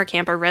summer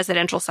camp, a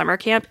residential summer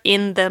camp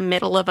in the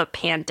middle of a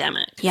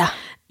pandemic. Yeah.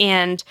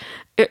 And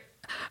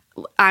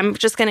I'm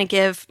just going to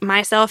give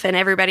myself and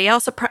everybody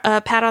else a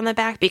pat on the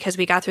back, because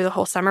we got through the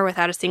whole summer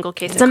without a single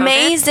case of COVID. It's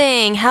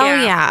amazing. Hell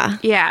yeah.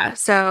 Yeah.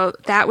 So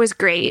that was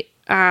great.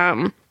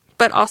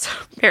 But also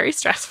very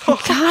stressful.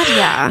 God,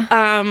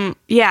 yeah.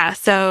 Yeah.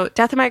 So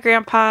death of my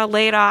grandpa,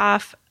 laid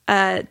off,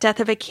 death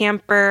of a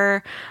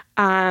camper,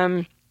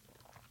 and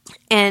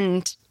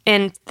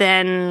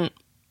then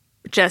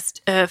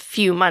just a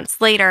few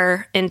months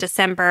later in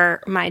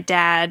December, my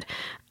dad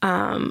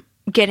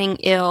getting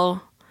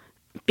ill,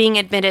 being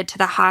admitted to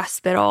the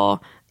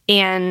hospital,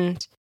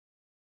 and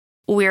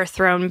we're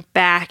thrown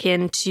back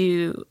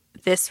into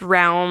this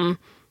realm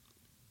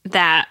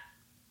that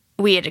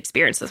we had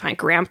experienced with my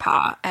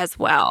grandpa as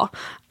well.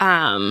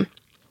 And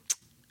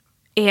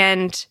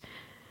I'm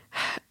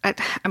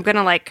going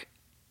to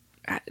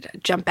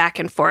jump back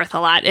and forth a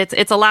lot.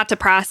 It's a lot to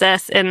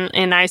process,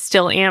 and I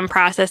still am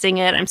processing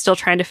it. I'm still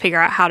trying to figure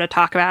out how to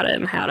talk about it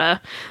and how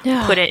to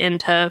put it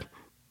into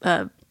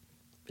a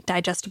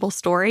digestible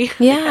story.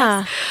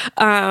 Yeah.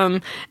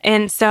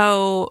 And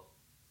so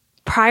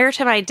prior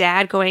to my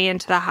dad going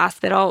into the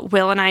hospital,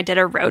 Will and I did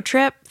a road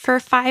trip for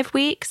 5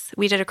 weeks.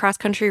 We did a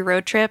cross-country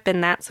road trip,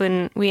 and that's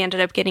when we ended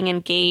up getting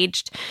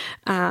engaged.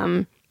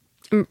 I'm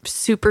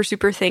super,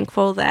 super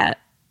thankful that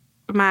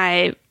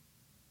my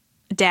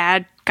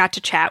dad got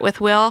to chat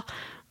with Will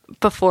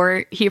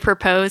before he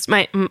proposed.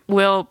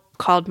 Will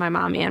called my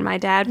mom and my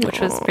dad, which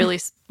was really,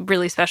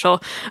 really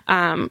special.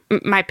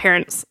 My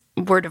parents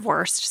were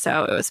divorced,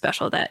 so it was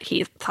special that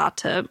he thought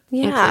to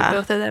include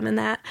both of them in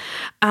that.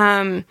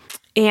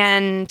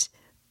 And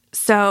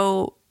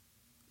so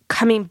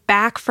coming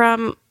back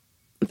from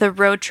the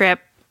road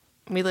trip,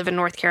 we live in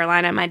North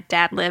Carolina. My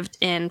dad lived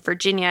in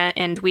Virginia,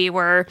 and we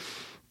were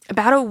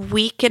about a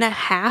week and a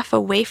half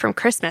away from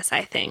Christmas,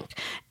 I think.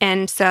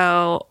 And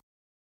so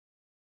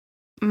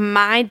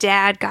my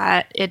dad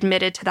got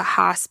admitted to the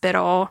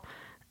hospital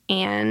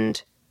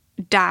and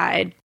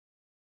died.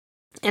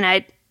 And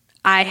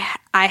I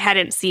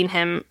hadn't seen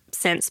him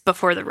since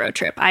before the road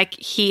trip.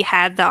 He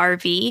had the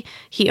RV.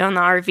 He owned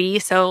the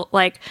RV. So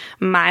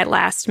my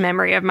last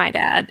memory of my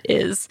dad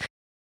is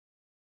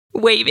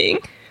waving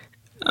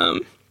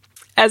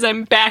as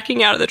I'm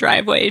backing out of the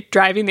driveway,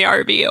 driving the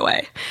RV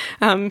away.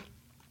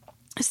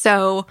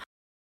 So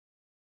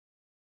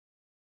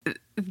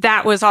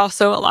that was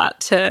also a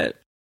lot to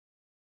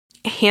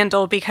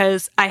handle,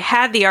 because I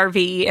had the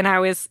RV and I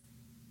was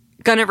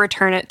going to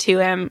return it to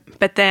him,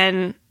 but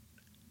then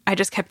I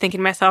just kept thinking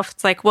to myself,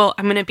 it's well,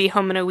 I'm going to be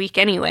home in a week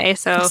anyway,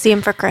 so I'll see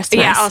him for Christmas.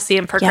 Yeah, I'll see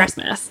him for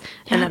Christmas.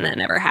 And then that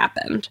never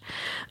happened.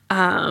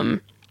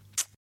 And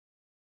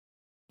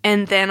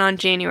then on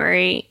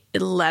January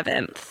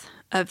 11th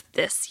of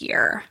this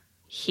year,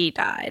 he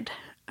died.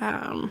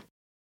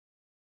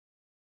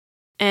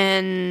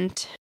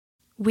 And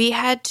we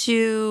had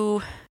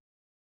to,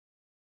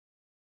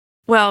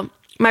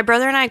 my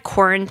brother and I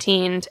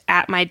quarantined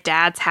at my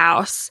dad's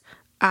house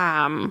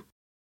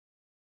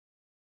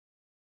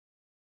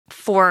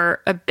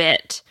for a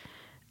bit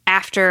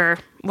after,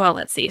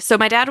 let's see. So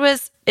my dad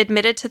was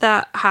admitted to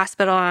the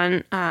hospital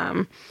on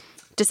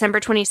December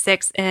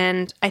 26th,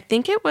 and I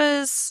think it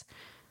was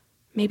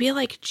maybe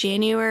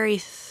January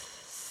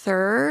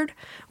 3rd,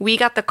 we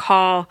got the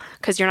call,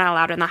 because you're not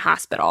allowed in the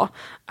hospital.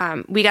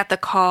 We got the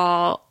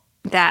call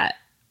that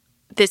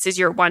this is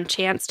your one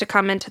chance to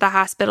come into the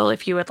hospital.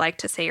 If you would like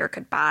to say your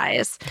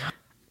goodbyes,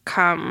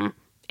 come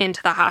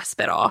into the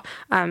hospital.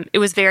 It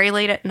was very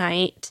late at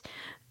night,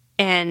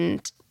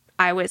 and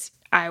I was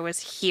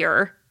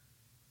here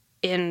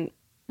in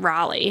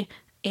Raleigh.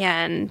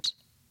 And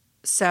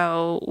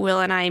so Will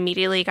and I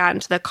immediately got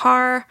into the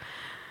car.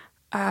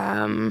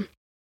 I'll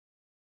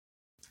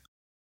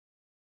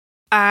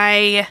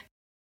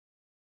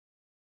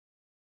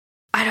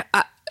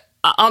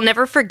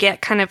never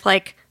forget kind of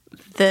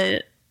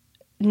the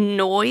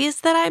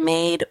noise that I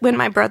made when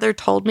my brother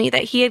told me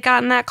that he had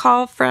gotten that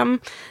call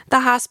from the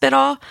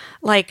hospital.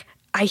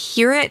 I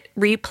hear it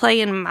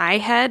replay in my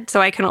head,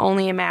 so I can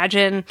only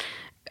imagine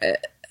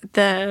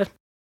the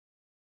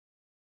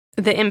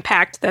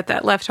impact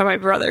that left on my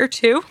brother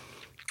too.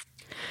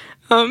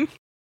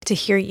 To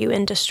hear you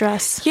in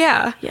distress.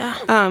 Yeah.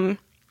 Yeah.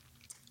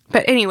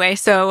 But anyway,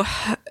 so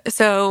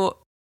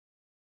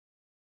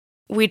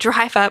we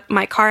drive up.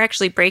 My car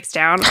actually breaks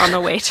down on the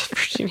way to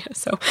Virginia.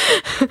 So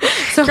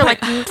you're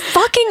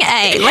fucking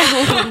A.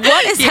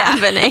 What is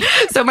happening?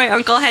 So my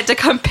uncle had to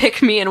come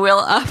pick me and Will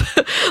up,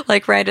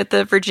 right at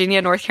the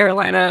Virginia-North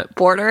Carolina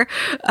border.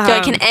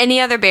 Can any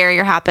other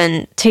barrier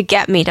happen to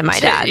get me to my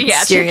dad?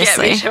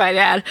 Seriously. To get me to my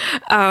dad.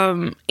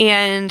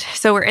 And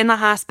so we're in the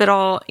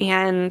hospital,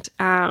 and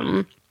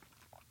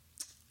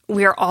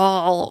we're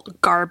all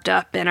garbed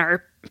up in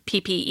our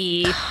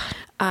PPE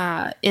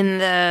in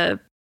the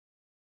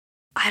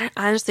I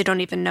honestly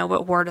don't even know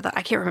what ward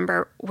I can't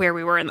remember where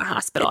we were in the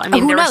hospital. I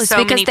mean, who there knows? were so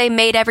because many, they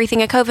made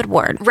everything a COVID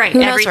ward. right? Who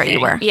knows everything.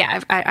 where you were?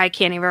 Yeah, I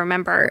can't even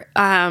remember.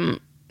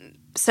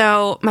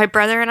 So my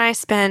brother and I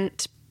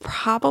spent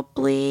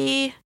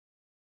probably,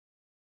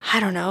 I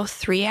don't know,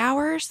 3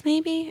 hours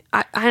maybe.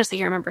 I honestly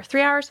can't remember.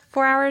 3 hours,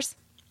 4 hours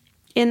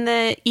in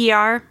the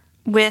ER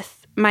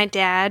with my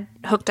dad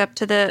hooked up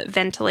to the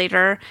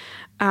ventilator.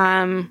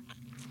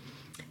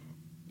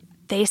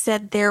 They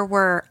said there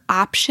were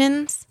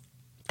options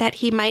that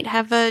he might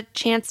have a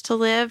chance to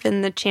live,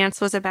 and the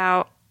chance was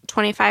about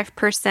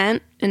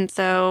 25%. And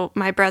so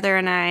my brother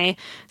and I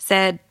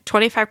said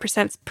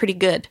 25% is pretty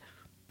good.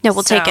 No,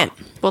 we'll take it.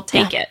 We'll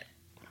take it.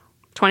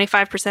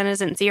 25%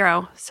 isn't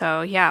zero.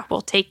 So yeah,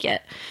 we'll take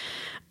it.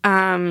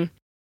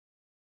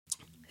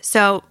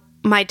 So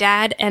my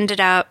dad ended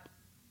up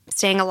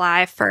staying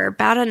alive for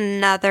about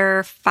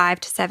another 5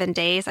 to 7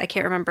 days. I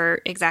can't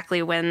remember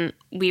exactly when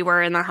we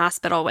were in the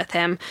hospital with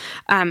him.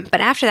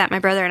 But after that, my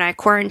brother and I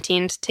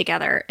quarantined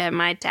together at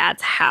my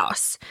dad's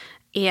house.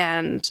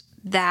 And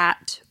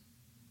that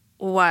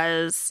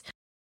was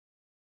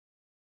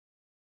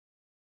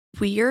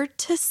weird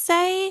to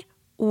say.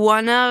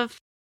 One of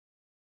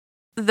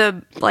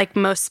the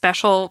most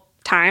special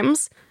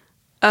times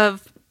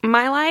of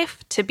my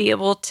life, to be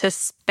able to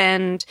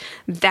spend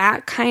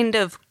that kind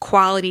of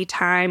quality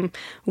time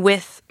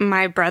with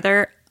my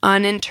brother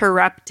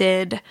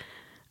uninterrupted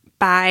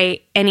by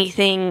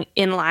anything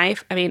in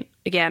life. I mean,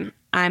 again,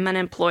 I'm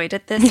unemployed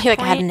at this point.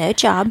 I had no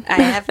job.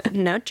 I have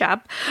no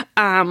job.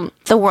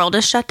 The world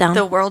is shut down.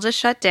 The world is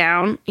shut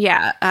down.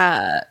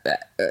 Yeah.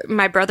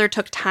 My brother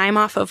took time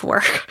off of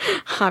work,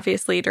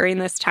 obviously, during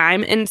this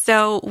time. And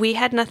so we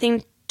had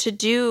nothing to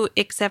do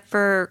except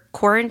for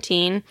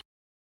quarantine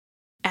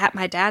at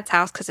my dad's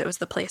house because it was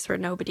the place where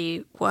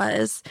nobody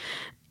was.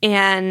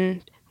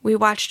 And we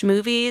watched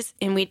movies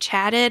and we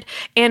chatted,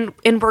 and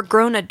we're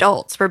grown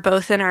adults. We're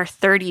both in our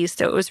 30s,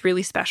 so it was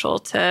really special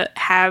to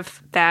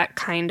have that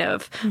kind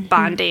of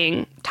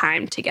bonding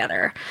time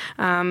together.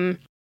 And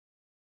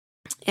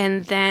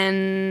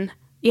then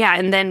he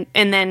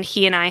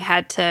and I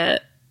had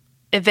to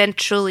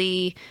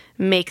eventually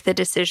make the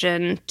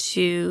decision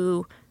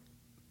to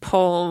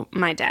pull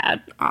my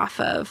dad off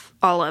of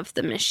all of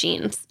the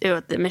machines.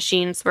 The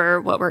machines were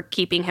what were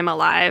keeping him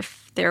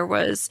alive. There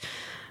was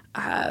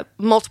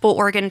multiple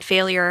organ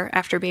failure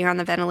after being on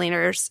the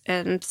ventilators.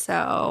 And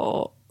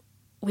so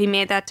we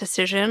made that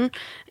decision,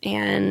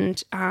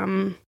 and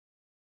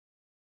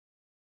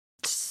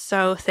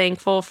so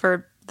thankful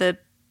for the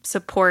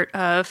support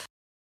of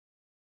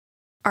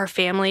our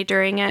family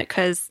during it,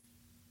 because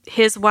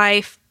his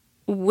wife,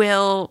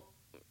 Will,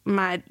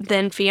 my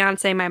then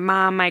fiance, my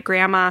mom, my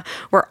grandma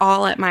were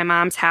all at my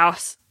mom's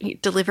house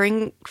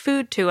delivering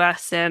food to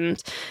us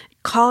and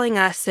calling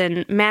us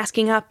and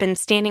masking up and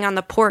standing on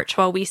the porch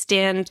while we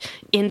stand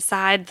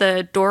inside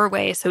the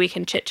doorway so we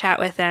can chit chat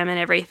with them and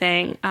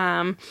everything.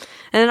 And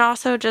then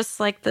also just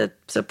the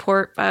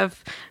support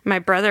of my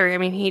brother. I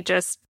mean, he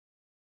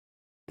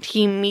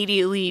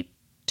immediately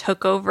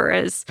took over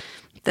as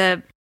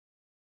the,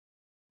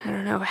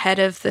 head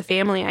of the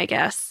family, I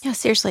guess. Yeah,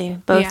 seriously.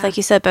 Both, like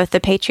you said, both the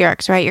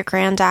patriarchs, right? Your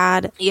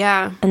granddad.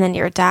 Yeah. And then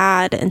your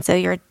dad. And so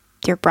your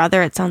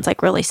brother, it sounds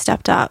like, really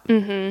stepped up.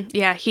 Mm-hmm.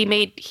 Yeah, he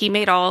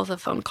made all the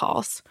phone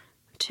calls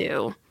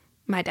to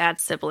my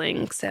dad's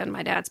siblings and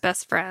my dad's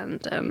best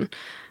friend. And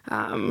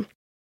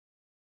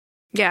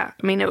yeah,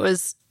 I mean, it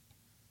was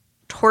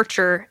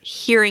torture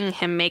hearing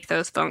him make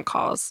those phone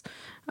calls.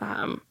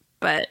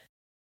 But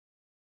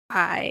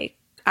I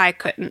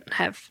couldn't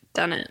have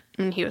done it,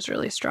 and he was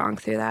really strong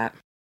through that.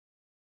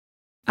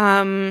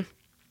 And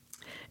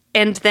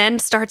then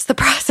starts the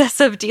process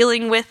of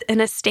dealing with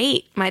an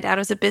estate. My dad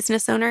was a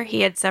business owner.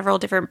 He had several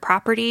different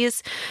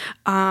properties,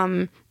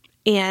 and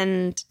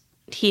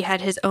he had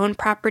his own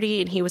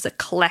property, and he was a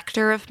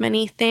collector of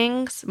many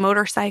things: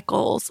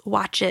 motorcycles,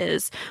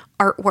 watches,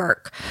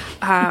 artwork,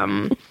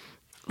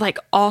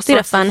 all sorts. He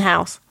had a fun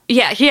house.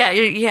 Yeah. He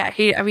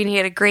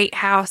had a great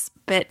house,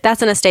 but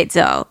that's an estate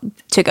sale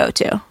to go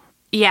to.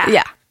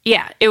 Yeah.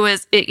 It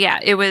was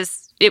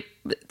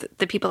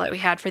the people that we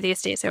had for the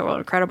estate sale were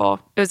incredible.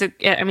 But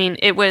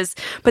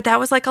that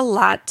was a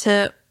lot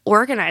to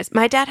organize.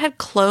 My dad had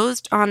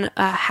closed on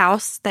a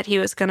house that he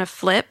was going to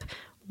flip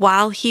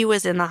while he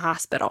was in the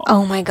hospital.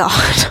 Oh my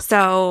God.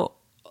 So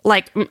we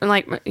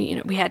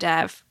had to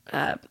have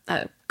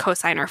a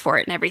co-signer for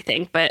it and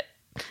everything, but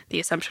the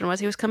assumption was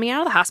he was coming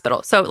out of the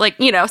hospital. So right.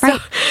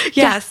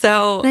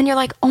 So then you're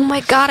like, oh my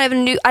God, I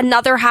have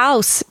another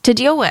house to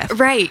deal with.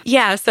 Right.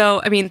 Yeah.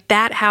 So, I mean,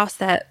 that house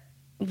that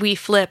we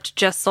flipped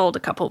just sold a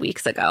couple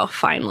weeks ago,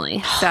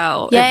 finally.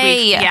 So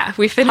yay.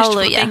 We finished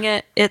flipping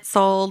it. It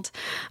sold.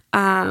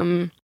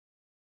 I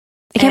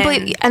can't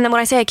believe, and then when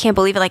I say I can't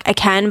believe it, I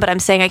can, but I'm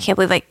saying I can't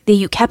believe that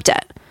you kept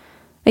it.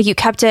 You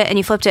kept it and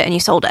you flipped it and you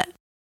sold it.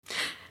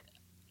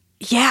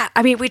 Yeah.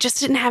 I mean, we just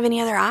didn't have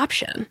any other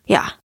option.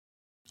 Yeah.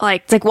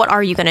 It's what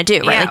are you going to do,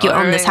 right? Yeah, you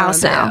own this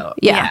house now.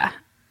 Yeah.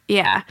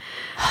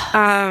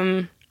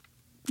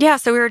 yeah,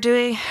 so we're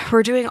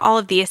doing all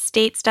of the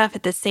estate stuff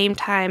at the same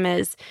time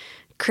as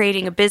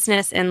creating a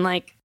business, and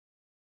like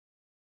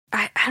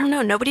I don't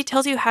know, nobody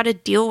tells you how to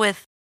deal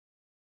with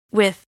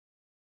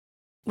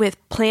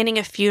planning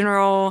a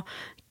funeral,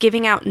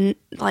 giving out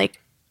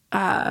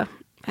I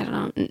don't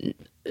know,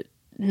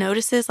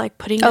 notices, like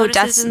putting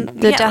notices in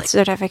death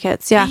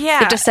certificates. Yeah. You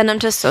have to send them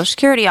to Social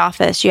Security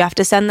office. You have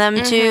to send them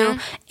to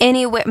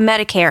any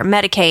Medicare,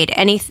 Medicaid,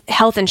 any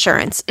health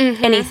insurance,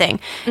 anything.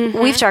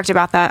 We've talked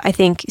about that, I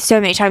think, so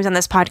many times on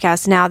this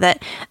podcast now,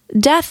 that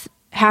death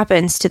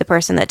happens to the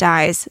person that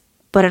dies,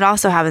 but it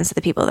also happens to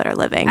the people that are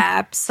living.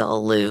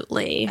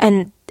 Absolutely.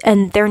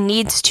 And there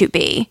needs to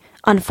be,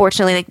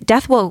 unfortunately, like,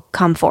 death will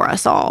come for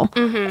us all.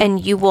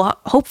 And you will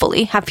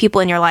hopefully have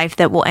people in your life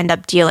that will end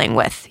up dealing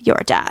with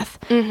your death.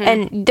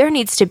 And there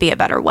needs to be a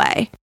better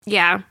way.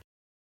 Yeah.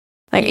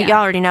 Like, y'all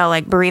already know,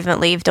 like, bereavement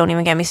leave, don't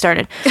even get me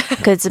started,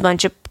 because it's a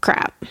bunch of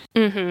crap.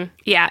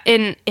 Yeah.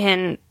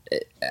 And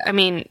I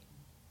mean,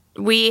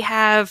 we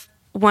have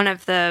one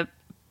of the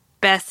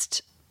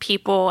best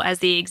people as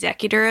the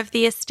executor of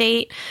the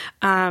estate.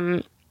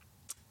 So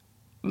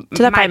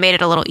that probably made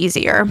it a little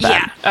easier. But.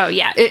 Yeah. Oh,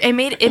 yeah. It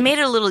made it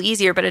a little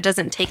easier, but it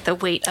doesn't take the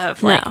weight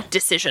of like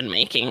decision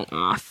making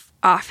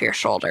off your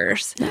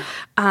shoulders. No.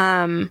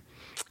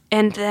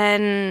 And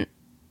then,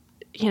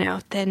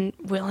 then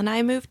Will and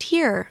I moved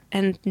here,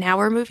 and now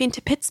we're moving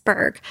to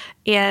Pittsburgh.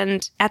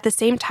 And at the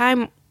same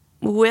time,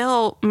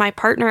 Will, my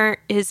partner,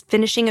 is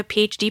finishing a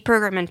PhD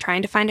program and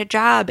trying to find a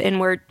job, and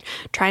we're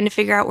trying to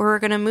figure out where we're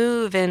going to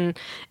move. And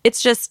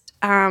it's just,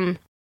 it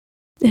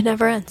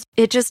never ends.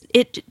 It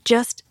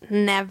just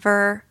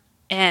never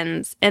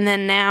ends. And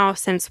then now,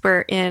 since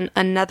we're in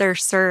another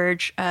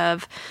surge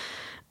of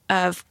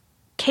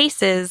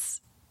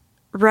cases,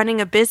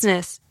 running a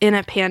business in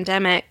a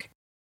pandemic,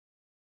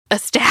 a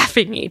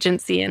staffing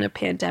agency in a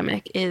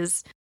pandemic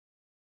is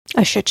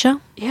a shit show.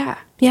 Yeah.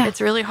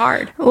 It's really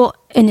hard. Well,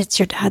 and it's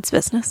your dad's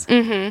business.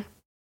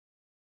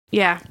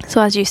 Yeah.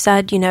 So as you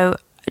said,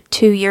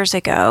 2 years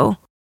ago,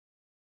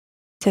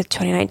 to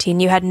 2019,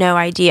 you had no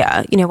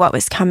idea, what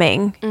was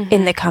coming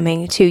in the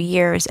coming 2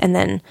 years. And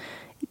then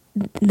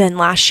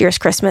last year's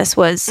Christmas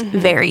was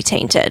very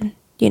tainted.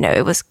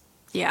 It was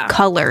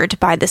colored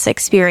by this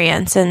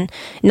experience, and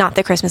not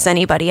the Christmas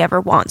anybody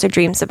ever wants or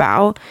dreams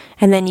about.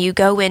 And then you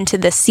go into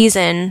this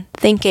season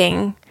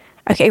thinking,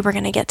 okay, we're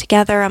going to get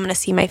together. I'm going to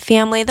see my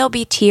family. There'll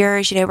be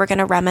tears, we're going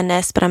to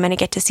reminisce, but I'm going to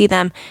get to see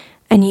them.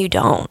 And you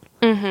don't.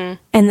 And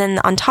then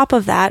on top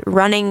of that,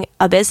 running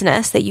a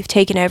business that you've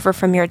taken over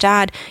from your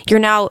dad, you're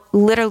now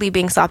literally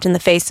being slapped in the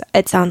face,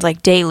 it sounds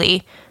like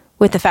daily,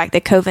 with the fact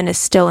that COVID is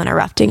still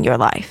interrupting your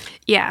life.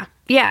 Yeah.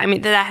 Yeah. I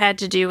mean, that had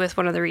to do with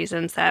one of the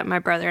reasons that my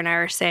brother and I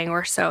are saying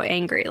we're so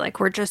angry. Like,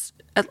 we're just,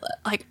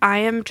 like, I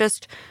am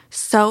just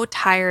so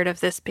tired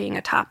of this being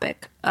a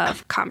topic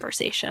of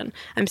conversation.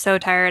 I'm so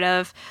tired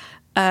of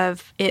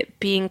it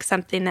being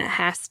something that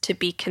has to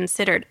be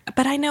considered.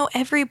 But I know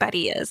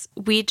everybody is.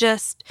 We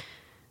just,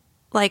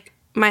 like,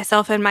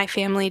 myself and my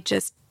family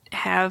just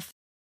have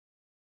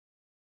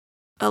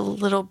a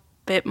little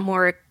bit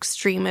more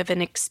extreme of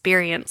an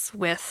experience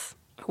with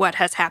what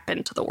has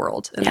happened to the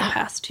world in the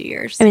past 2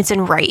 years. I mean, it's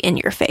right in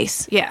your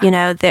face. Yeah.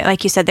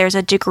 Like you said, there's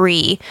a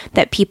degree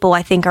that people,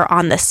 I think, are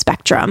on the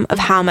spectrum of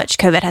how much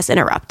COVID has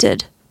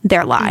interrupted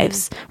their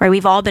lives, right?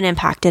 We've all been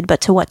impacted,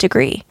 but to what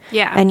degree?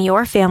 Yeah. And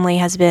your family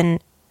has been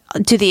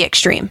to the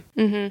extreme.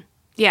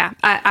 Yeah.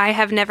 I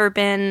have never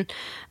been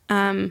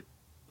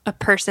a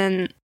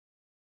person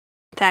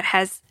that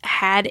has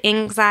had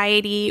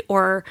anxiety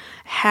or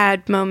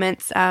had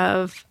moments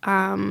of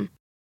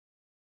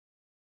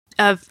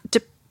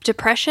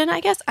depression, I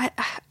guess.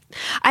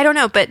 I don't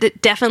know,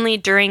 but definitely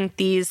during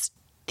these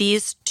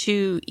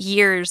 2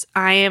 years,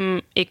 I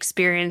am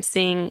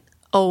experiencing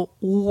a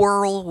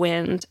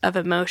whirlwind of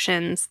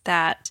emotions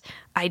that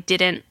I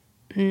didn't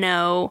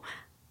know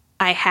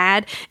I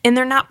had, and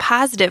they're not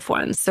positive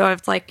ones. So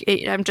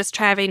I'm just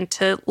having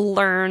to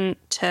learn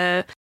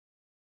to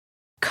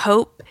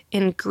cope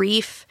in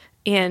grief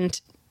and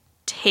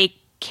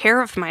take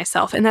care of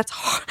myself, and that's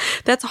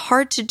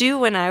hard to do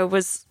when I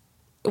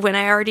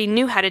already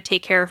knew how to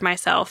take care of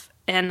myself,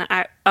 and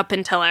up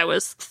until I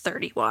was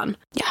 31.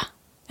 Yeah,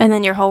 and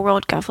then your whole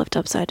world got flipped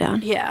upside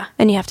down. Yeah,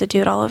 and you have to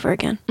do it all over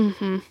again.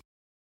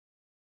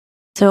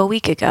 So a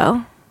week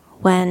ago,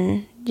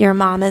 when your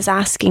mom is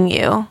asking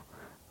you,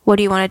 what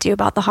do you want to do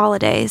about the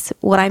holidays?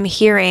 What I'm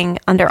hearing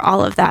under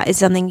all of that is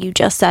something you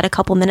just said a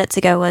couple minutes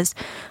ago was,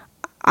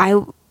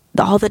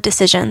 all the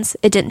decisions,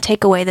 it didn't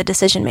take away the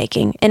decision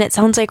making. And it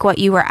sounds like what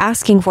you were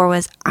asking for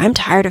was, I'm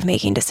tired of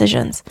making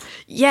decisions.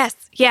 Yes.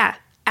 Yeah,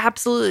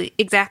 absolutely.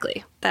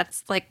 Exactly.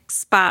 That's like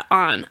spot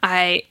on.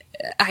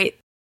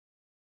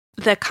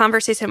 The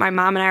conversation my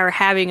mom and I were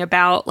having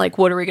about, like,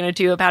 what are we going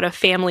to do about a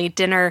family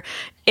dinner?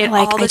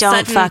 I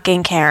don't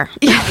fucking care.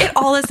 It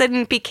all of a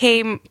sudden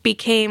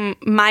became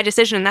my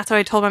decision. And that's what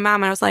I told my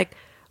mom. And I was like,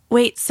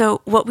 wait,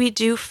 so what we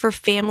do for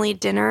family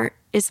dinner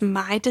is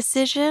my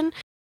decision?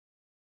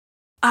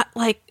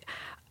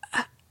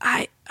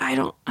 I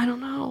don't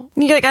know.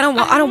 You're like, I don't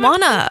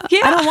wanna.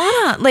 Yeah. I don't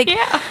wanna. Like,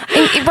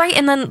 right.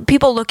 And then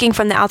people looking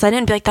from the outside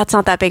in be like, that's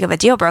not that big of a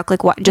deal, Brooke.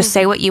 Like, what? Just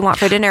say what you want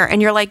for dinner.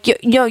 And you're like, you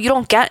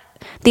don't get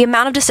the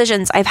amount of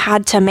decisions I've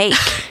had to make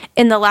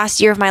in the last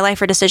year of my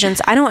life, or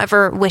decisions I don't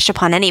ever wish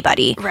upon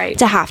anybody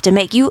to have to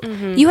make. You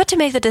had to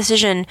make the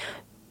decision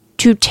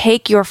to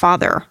take your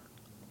father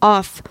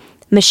off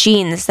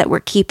machines that were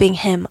keeping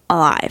him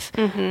alive.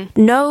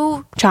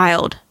 No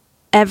child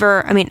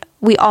ever, I mean,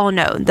 we all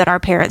know that our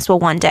parents will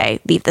one day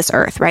leave this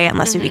earth, right?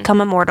 Unless we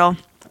become immortal,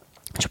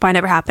 which will probably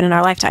never happen in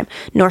our lifetime,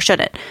 nor should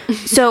it.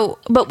 So,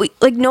 but we,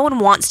 like, no one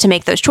wants to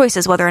make those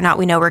choices, whether or not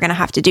we know we're going to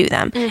have to do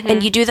them.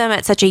 And you do them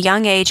at such a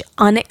young age,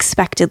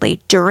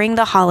 unexpectedly, during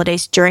the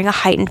holidays, during a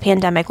heightened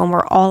pandemic, when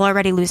we're all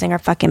already losing our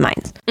fucking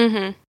minds.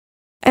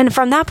 And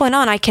from that point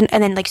on,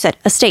 and then, like you said,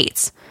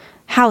 estates,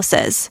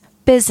 houses,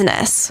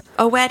 business,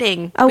 a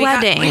wedding. You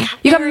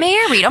got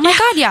married. Oh my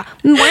God, yeah.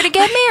 Where to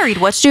get married?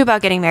 What's due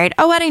about getting married?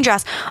 A wedding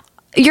dress.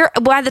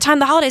 By the time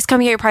the holidays come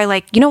here, you're probably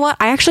like, you know what?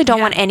 I actually don't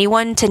want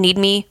anyone to need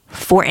me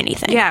for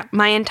anything. Yeah,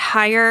 my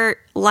entire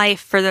life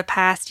for the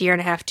past year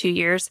and a half, 2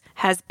 years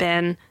has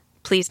been,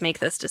 please make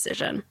this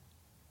decision.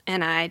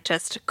 And I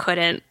just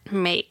couldn't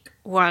make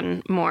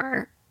one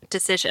more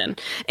decision.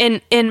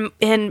 And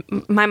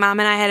my mom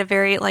and I had a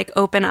very, like,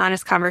 open,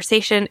 honest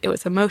conversation. It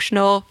was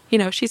emotional. You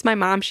know, she's my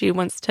mom. She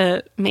wants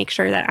to make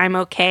sure that I'm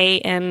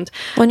okay. And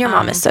when your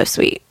mom is so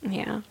sweet.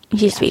 Yeah.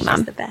 She's sweet, mom.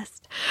 She's the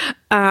best.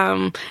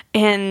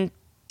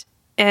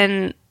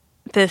 And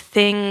the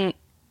thing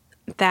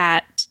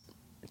that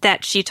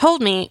she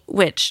told me,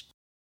 which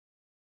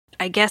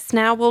I guess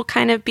now will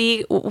kind of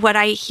be what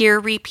I hear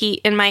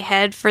repeat in my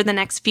head for the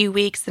next few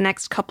weeks, the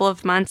next couple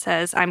of months,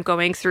 as I'm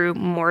going through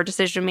more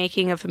decision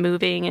making of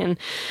moving and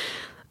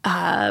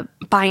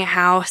buying a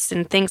house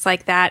and things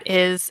like that,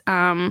 is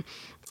in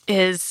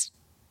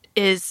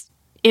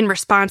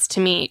response to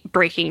me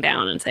breaking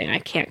down and saying I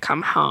can't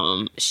come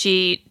home.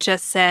 She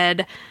just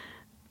said,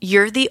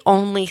 "You're the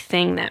only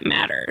thing that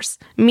matters,"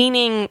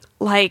 meaning,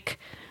 like,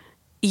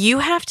 you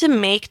have to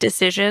make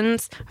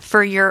decisions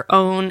for your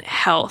own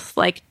health.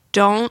 Like,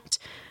 don't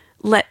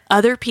let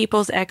other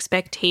people's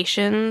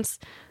expectations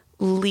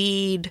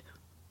lead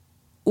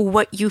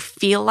what you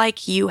feel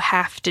like you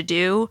have to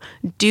do.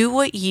 Do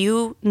what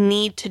you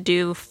need to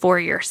do for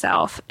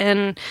yourself.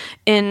 And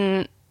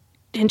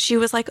she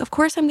was like, of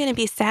course I'm going to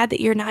be sad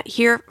that you're not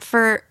here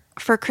for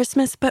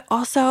Christmas, but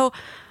also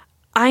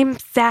I'm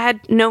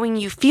sad knowing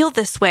you feel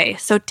this way.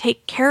 So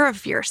take care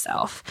of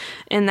yourself.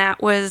 And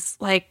that was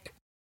like,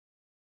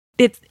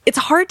 it's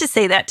hard to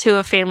say that to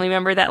a family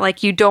member that,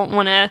 like, you don't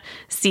want to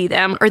see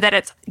them, or that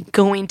it's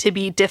going to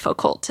be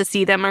difficult to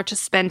see them or to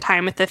spend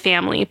time with the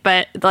family.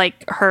 But,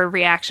 like, her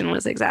reaction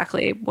was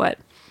exactly what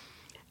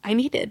I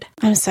needed.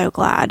 I'm so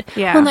glad.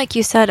 Yeah. Well, like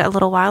you said a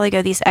little while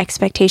ago, these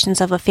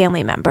expectations of a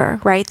family member,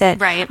 right?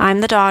 That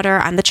I'm the daughter,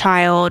 I'm the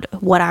child,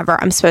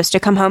 whatever. I'm supposed to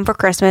come home for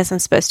Christmas. I'm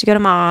supposed to go to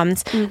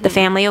mom's. The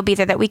family will be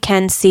there that we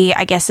can see.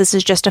 I guess this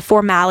is just a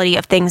formality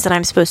of things that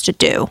I'm supposed to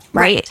do,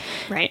 right?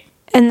 Right.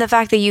 And the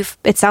fact that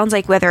it sounds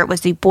like whether it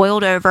was you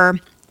boiled over,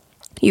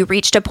 you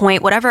reached a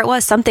point, whatever it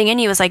was, something in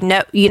you was like,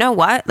 no, you know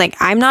what? Like,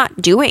 I'm not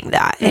doing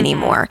that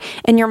anymore.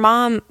 And your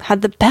mom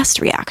had the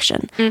best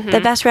reaction, the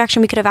best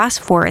reaction we could have asked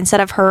for, instead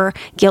of her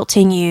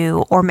guilting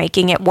you or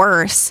making it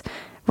worse,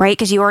 right?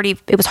 Because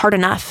it was hard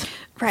enough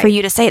for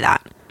you to say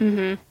that.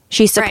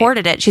 She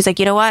supported it. She's like,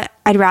 you know what?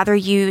 I'd rather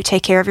you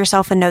take care of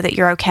yourself and know that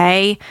you're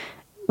okay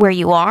where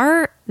you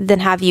are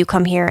than have you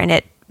come here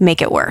and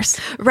make it worse.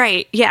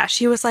 Right. Yeah.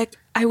 She was like,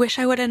 I wish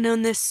I would have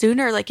known this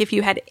sooner. Like, if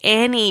you had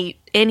any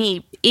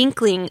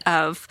inkling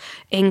of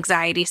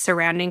anxiety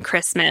surrounding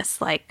Christmas,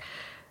 like,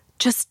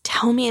 just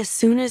tell me as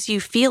soon as you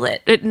feel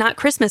it. Not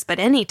Christmas, but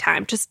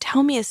anytime. Just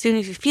tell me as soon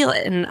as you feel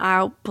it, and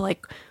I'll,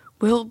 like,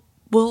 we'll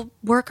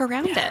work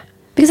around it.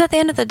 Because at the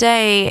end of the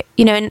day,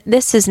 you know, and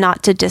this is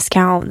not to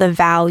discount the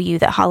value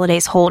that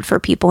holidays hold for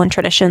people and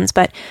traditions,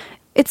 but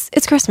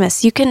it's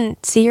Christmas. You can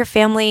see your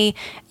family.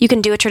 You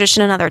can do a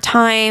tradition another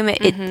time.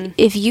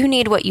 If you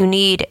need what you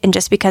need, and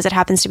just because it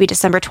happens to be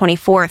December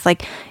 24th,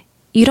 like,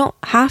 you don't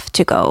have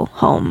to go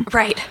home.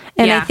 Right.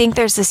 And I think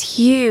there's this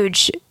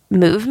huge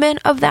movement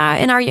of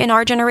that in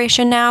our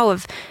generation now,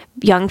 of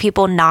young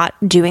people not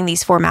doing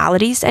these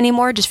formalities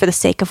anymore just for the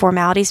sake of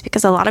formalities,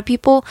 because a lot of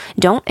people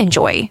don't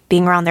enjoy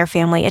being around their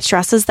family. It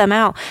stresses them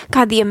out.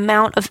 God, the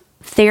amount of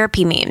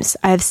therapy memes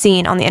I have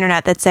seen on the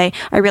internet that say,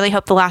 I really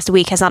hope the last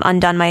week has not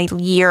undone my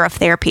year of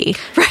therapy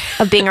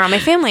of being around my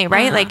family,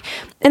 right? Like,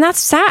 and that's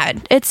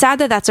sad. It's sad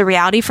that that's a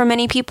reality for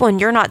many people. And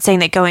you're not saying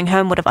that going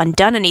home would have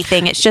undone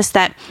anything. It's just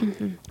that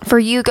for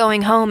you,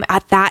 going home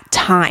at that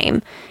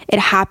time, it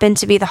happened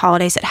to be the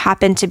holidays. It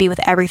happened to be with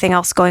everything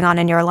else going on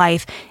in your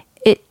life.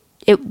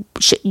 You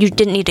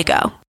didn't need to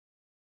go.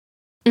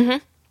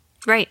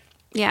 Right.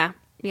 Yeah.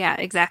 Yeah,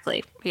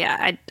 exactly.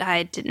 Yeah.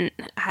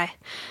 I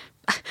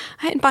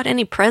hadn't bought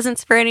any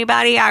presents for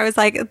anybody. I was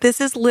like, this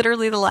is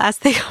literally the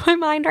last thing on my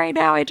mind right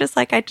now. I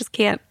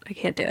can't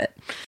do it.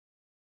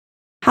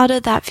 How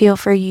did that feel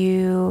for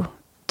you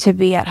to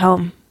be at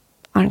home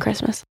on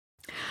Christmas?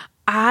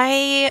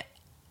 I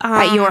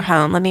at your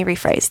home. Let me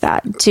rephrase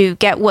that, to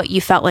get what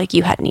you felt like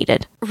you had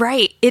needed.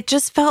 Right. It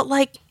just felt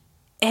like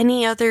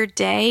any other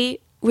day,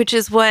 which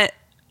is what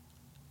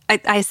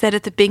I said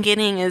at the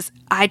beginning, is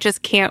I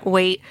just can't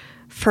wait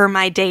for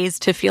my days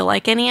to feel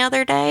like any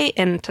other day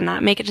and to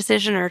not make a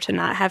decision or to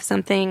not have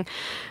something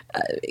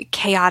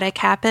chaotic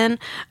happen.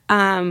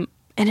 And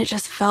it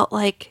just felt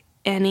like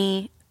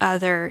any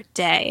other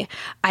day.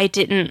 I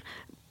didn't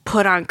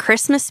put on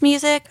Christmas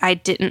music. I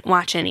didn't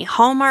watch any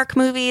Hallmark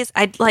movies.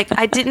 I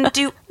didn't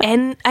do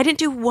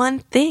one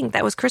thing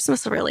that was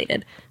Christmas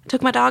related. I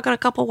took my dog on a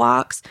couple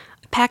walks,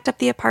 I packed up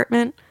the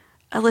apartment,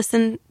 I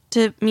listened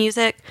to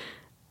music,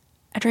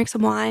 I drank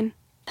some wine.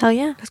 Hell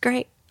yeah. It was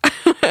great.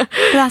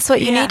 That's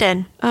what you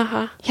needed.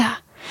 Uh-huh. Yeah.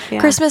 Yeah.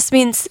 Christmas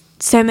means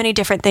so many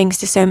different things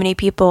to so many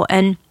people,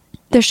 and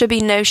there should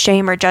be no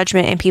shame or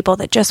judgment in people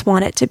that just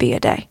want it to be a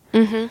day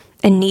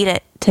and need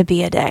it to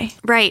be a day.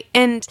 Right.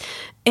 And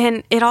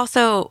it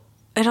also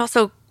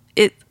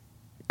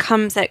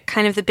comes at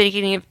kind of the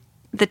beginning of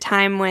the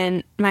time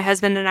when my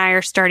husband and I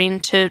are starting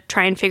to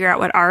try and figure out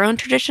what our own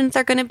traditions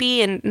are going to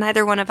be, and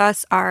neither one of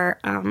us are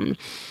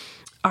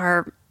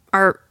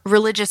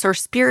religious or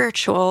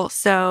spiritual.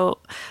 So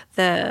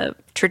the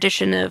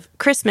tradition of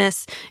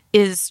Christmas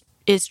is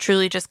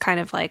truly just kind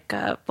of like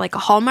a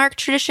Hallmark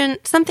tradition,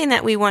 something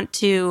that we want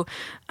to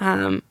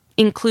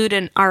include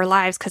in our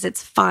lives because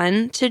it's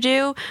fun to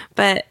do.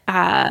 But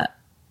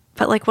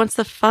like once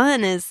the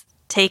fun is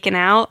taken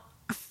out,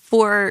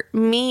 for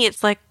me,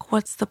 it's like,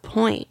 what's the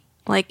point?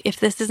 Like, if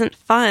this isn't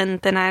fun,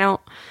 then I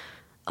don't,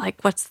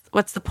 like, what's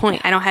the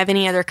point? I don't have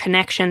any other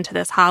connection to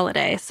this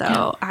holiday.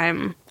 So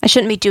I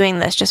shouldn't be doing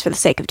this just for the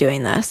sake of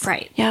doing this.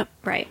 Right. Yep.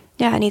 Right.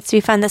 Yeah, it needs to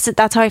be fun.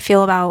 That's how I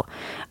feel about,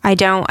 I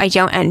don't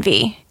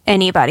envy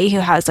anybody who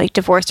has like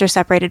divorced or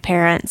separated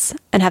parents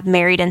and have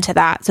married into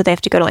that, so they have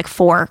to go to like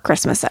 4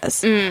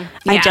 Christmases.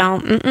 I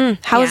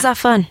don't. How is that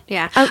fun?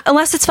 Yeah.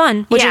 Unless it's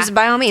fun, which is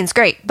by all means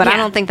great, but I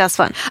don't think that's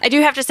fun. I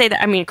do have to say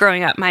that, I mean,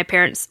 growing up, my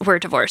parents were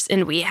divorced,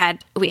 and we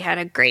had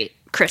a great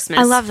Christmas.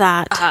 I love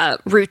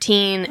that.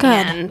 Routine.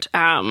 Good.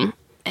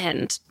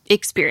 And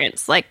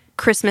experience. Like,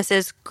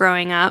 Christmases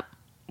growing up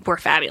were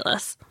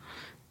fabulous.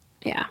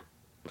 Yeah.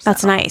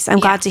 That's nice. I'm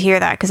glad to hear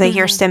that, because I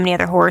hear so many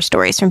other horror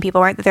stories from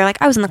people, right? That they're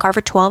like, I was in the car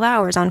for 12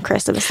 hours on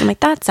Christmas. I'm like,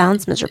 that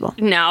sounds miserable.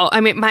 No, I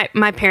mean,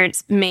 my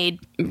parents made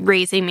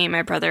raising me and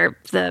my brother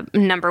the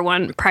number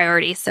one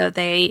priority. So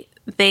they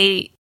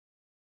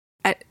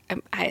I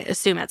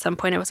assume at some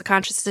point it was a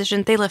conscious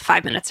decision. They live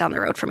 5 minutes down the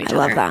road from each other.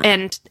 I love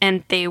that.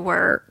 And they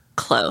were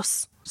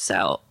close.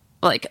 So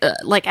like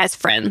as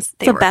friends,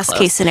 they were the best close.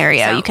 Case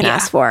scenario you can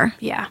ask for.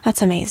 Yeah.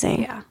 That's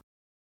amazing. Yeah.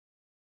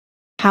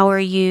 How are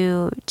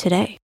you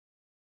today?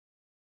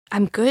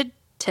 I'm good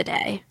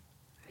today.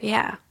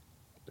 Yeah.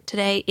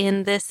 Today,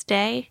 in this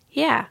day,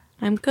 yeah,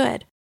 I'm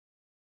good.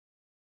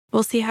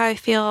 We'll see how I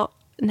feel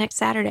next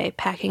Saturday,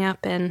 packing up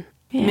and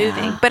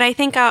moving. But I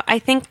think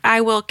I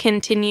will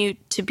continue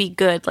to be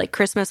good. Like,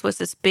 Christmas was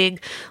this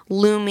big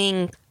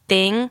looming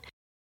thing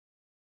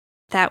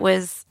that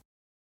was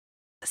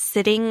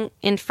sitting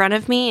in front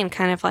of me and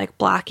kind of like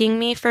blocking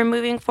me from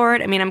moving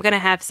forward. I mean, I'm going to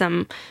have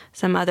some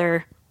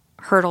other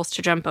hurdles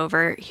to jump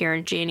over here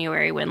in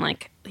January when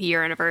like the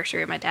year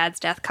anniversary of my dad's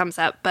death comes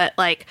up. But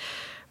like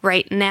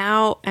right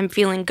now, I'm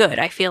feeling good.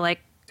 I feel like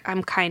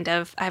I've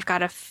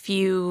got a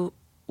few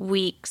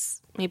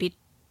weeks, maybe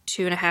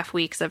 2.5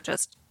 weeks of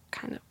just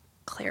kind of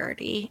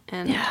clarity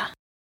and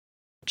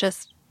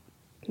just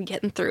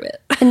getting through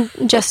it. And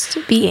just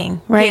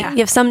being, right? Yeah. You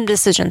have some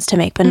decisions to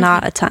make, but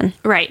not a ton.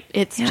 Right.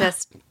 It's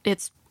just,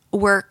 it's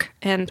work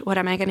and what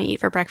am I going to eat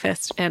for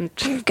breakfast and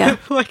go.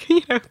 Like,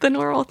 the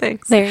normal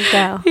things. There you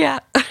go. Yeah.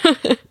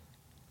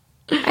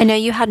 I know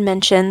you had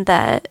mentioned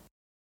that,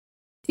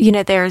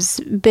 there's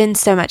been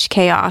so much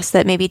chaos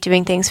that maybe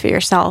doing things for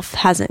yourself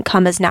hasn't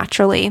come as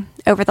naturally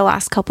over the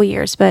last couple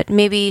years, but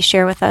maybe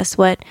share with us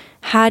what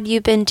had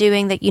you been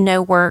doing that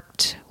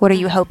worked? What are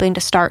you hoping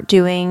to start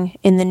doing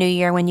in the new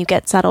year when you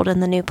get settled in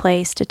the new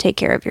place to take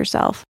care of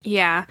yourself?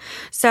 Yeah.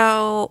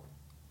 So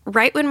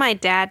right when my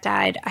dad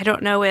died, I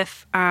don't know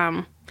if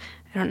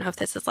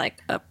this is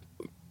like a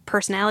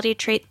personality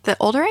trait. The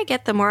older I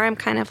get, the more I'm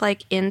kind of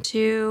like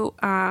into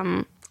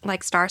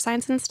like star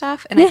signs and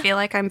stuff, and I feel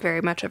like I'm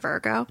very much a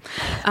Virgo.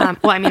 Well,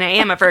 I mean, I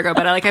am a Virgo,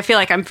 but I feel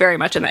like I'm very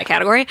much in that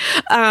category.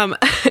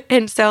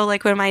 And so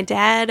like when my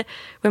dad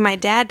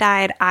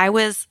died, I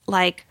was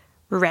like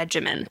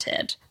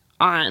regimented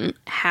on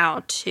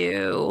how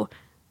to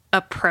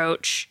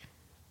approach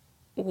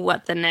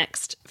what the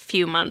next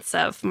few months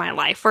of my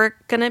life were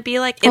going to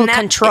be like.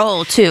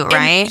 Control too,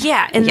 right?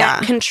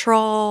 That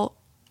control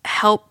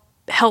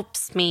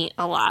helps me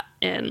a lot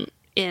in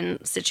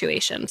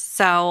situations.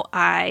 So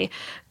I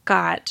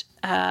got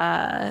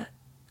a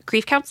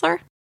grief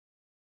counselor.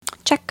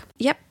 Check.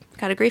 Yep.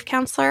 Got a grief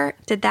counselor.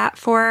 Did that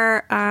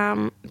for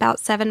about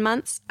 7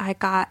 months. I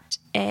got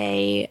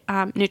a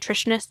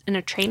nutritionist and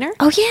a trainer.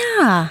 Oh,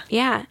 yeah.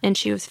 Yeah. And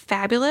she was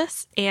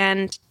fabulous,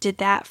 and did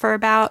that for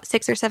about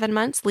 6 or 7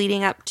 months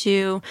leading up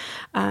to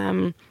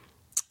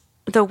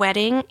the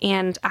wedding,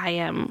 and I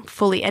am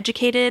fully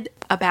educated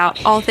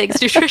about all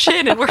things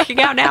nutrition and working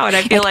out now, and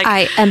I feel like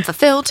I am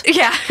fulfilled.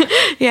 Yeah.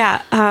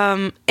 Yeah.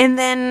 And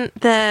then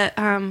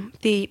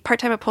the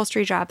part-time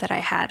upholstery job that I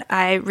had,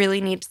 I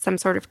really need some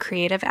sort of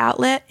creative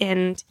outlet.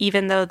 And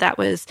even though that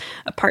was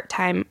a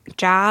part-time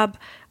job,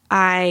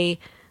 I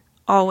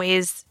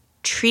always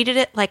treated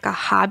it like a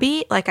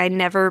hobby. Like I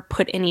never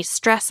put any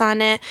stress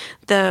on it.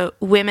 The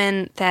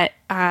women that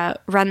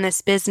run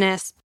this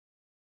business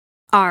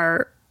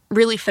are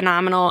really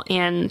phenomenal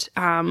and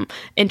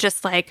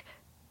just like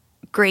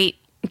great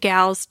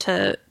gals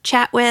to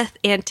chat with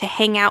and to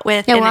hang out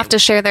with. Yeah, and we'll have to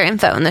share their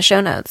info in the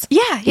show notes.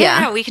 Yeah,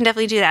 no, we can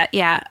definitely do that.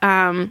 Yeah.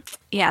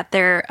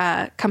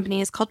 Their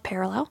company is called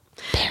Parallel.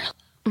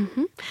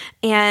 Mm-hmm.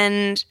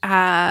 And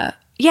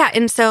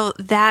and so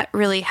that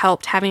really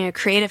helped, having a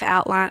creative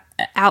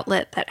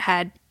outlet that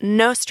had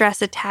no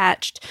stress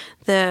attached.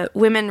 The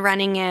women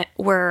running it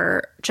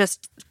were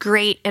just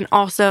great, and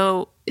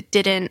also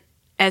didn't,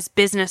 as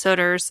business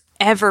owners,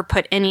 ever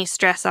put any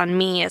stress on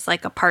me as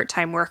like a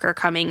part-time worker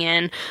coming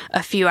in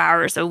a few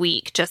hours a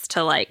week just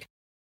to like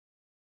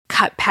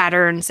cut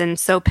patterns and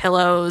sew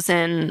pillows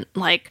and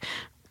like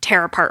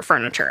tear apart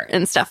furniture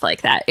and stuff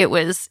like that. It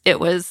was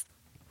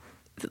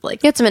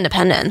like, Get some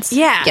independence.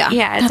 yeah,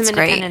 it's that's some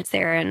independence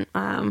there. And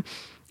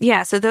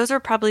so those are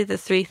probably the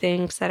three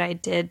things that I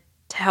did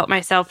to help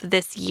myself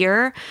this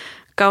year.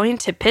 Going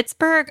to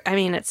Pittsburgh, I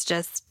mean, it's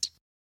just,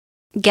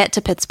 Get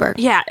to Pittsburgh.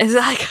 yeah, it's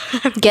like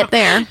Get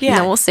there. Yeah. And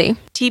then we'll see.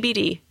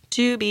 TBD,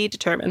 to be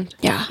determined.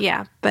 Yeah.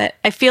 Yeah. But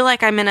I feel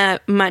like I'm in a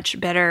much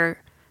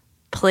better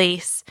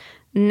place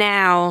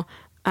now,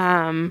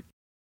 obviously,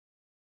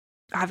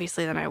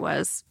 than I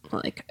was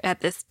like at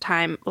this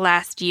time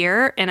last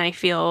year. And I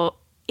feel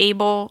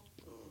able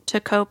to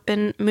cope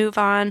and move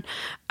on.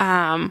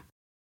 And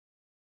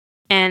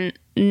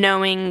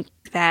knowing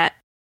that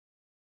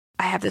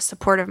I have the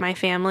support of my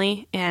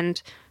family and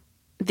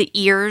the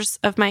ears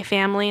of my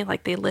family,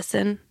 like they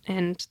listen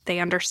and they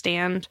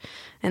understand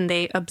and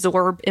they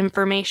absorb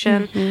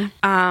information.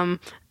 Mm-hmm.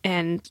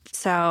 And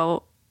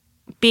so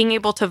being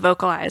able to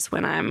vocalize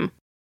when I've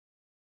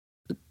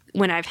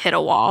hit a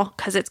wall,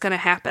 because it's going to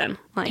happen.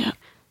 Like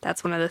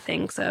that's one of the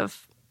things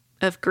of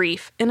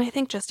grief. And I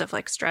think just of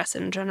like stress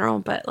in general,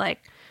 but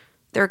like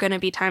there are going to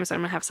be times when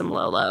I'm going to have some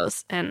low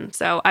lows. And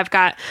so I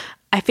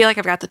feel like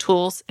I've got the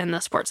tools and the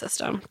support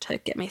system to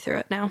get me through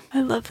it now. I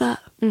love that.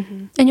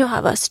 Mm-hmm. And you'll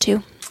have us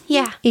too.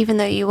 Yeah. Even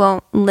though you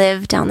won't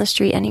live down the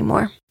street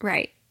anymore.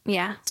 Right.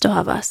 Yeah. Still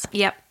have us.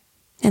 Yep.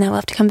 And I will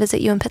have to come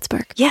visit you in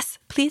Pittsburgh. Yes,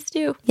 please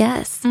do.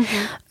 Yes.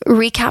 Mm-hmm.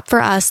 Recap for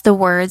us the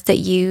words that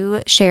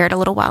you shared a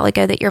little while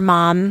ago that your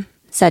mom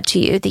said to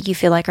you that you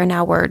feel like are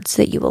now words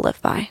that you will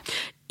live by.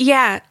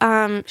 Yeah.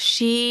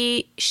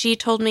 She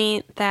told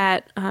me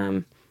that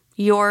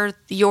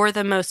you're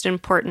the most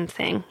important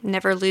thing.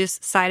 Never lose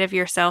sight of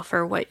yourself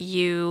or what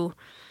you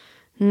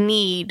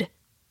need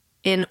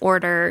in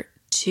order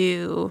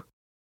to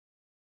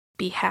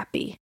be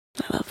happy.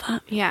 I love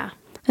that. Yeah.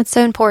 That's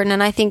so important.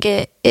 And I think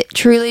it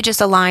truly just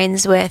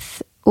aligns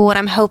with what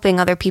I'm hoping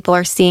other people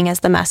are seeing as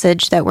the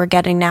message that we're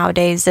getting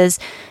nowadays is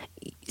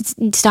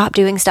stop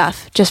doing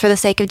stuff just for the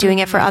sake of doing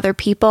it for other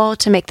people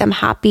to make them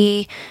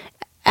happy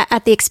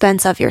at the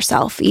expense of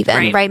yourself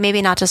even, right?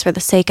 Maybe not just for the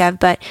sake of,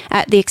 but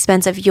at the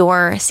expense of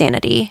your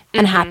sanity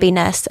and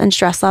happiness and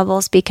stress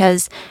levels,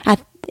 because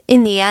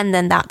in the end,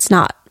 then that's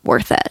not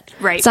worth it.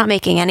 Right. It's not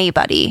making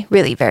anybody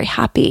really very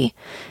happy.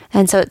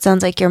 And so it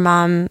sounds like your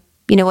mom,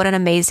 you know, what an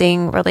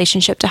amazing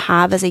relationship to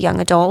have as a young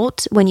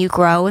adult when you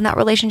grow in that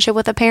relationship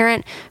with a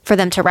parent, for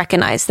them to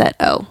recognize that,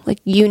 oh,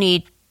 like you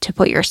need to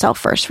put yourself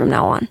first from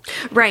now on.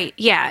 Right.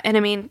 Yeah. And I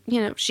mean,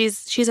 you know,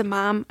 she's a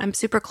mom. I'm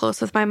super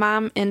close with my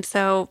mom. And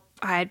so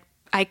I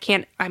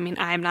can't, I mean,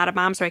 I'm not a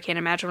mom, so I can't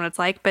imagine what it's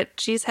like, but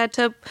she's had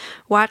to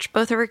watch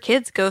both of her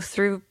kids go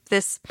through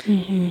this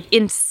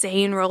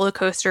insane roller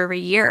coaster of a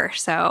year.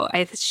 So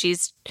I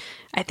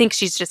think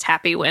she's just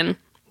happy when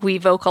we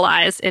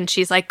vocalize and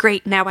she's like,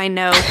 great, now I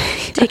know.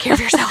 Take care of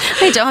yourself.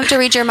 I don't have to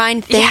read your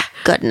mind. Thank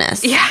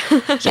goodness. Yeah.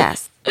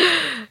 Yes.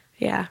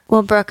 Yeah.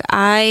 Well, Brooke,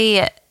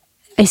 I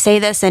say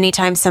this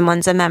anytime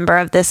someone's a member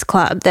of this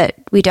club, that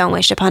we don't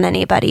wish upon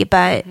anybody,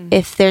 but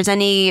if there's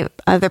any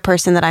other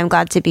person that I'm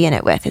glad to be in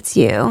it with, it's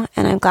you.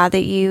 And I'm glad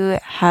that you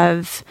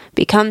have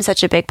become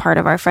such a big part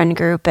of our friend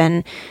group,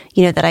 and,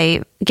 you know, that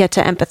I get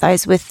to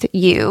empathize with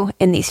you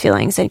in these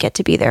feelings and get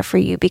to be there for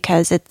you,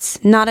 because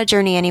it's not a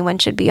journey anyone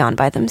should be on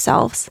by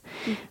themselves.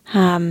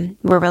 We're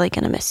really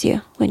going to miss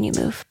you when you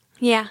move.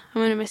 Yeah,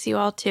 I'm going to miss you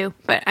all too.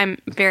 But I'm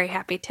very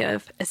happy to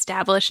have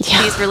established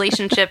these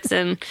relationships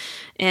and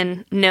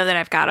know that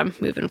I've got them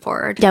moving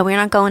forward. Yeah, we're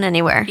not going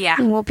anywhere. Yeah.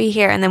 We'll be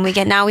here. And then we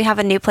have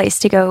a new place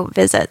to go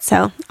visit.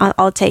 So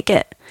I'll take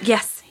it.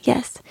 Yes.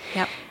 Yes.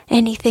 Yep.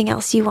 Anything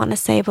else you want to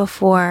say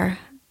before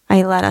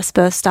I let us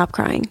both stop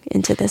crying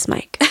into this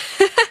mic?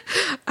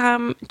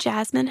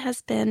 Jasmine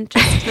has been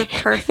just the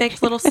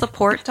perfect little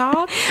support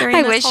dog during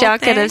I this wish whole y'all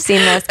could thing. have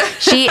seen this.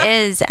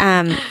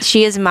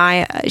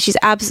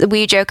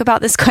 We joke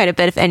about this quite a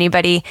bit. If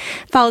anybody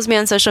follows me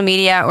on social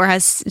media or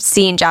has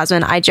seen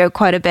Jasmine, I joke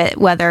quite a bit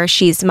whether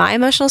she's my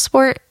emotional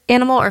support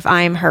animal or if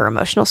I'm her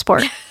emotional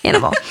support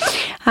animal.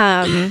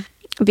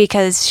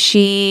 Because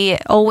she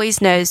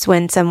always knows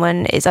when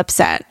someone is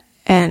upset.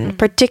 And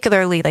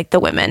particularly like the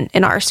women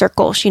in our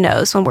circle, she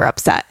knows when we're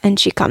upset and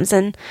she comes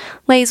and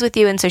lays with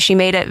you. And so she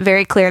made it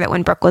very clear that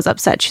when Brooke was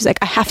upset, she's like,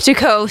 I have to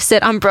go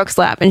sit on Brooke's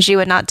lap. And she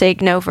would not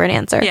take no for an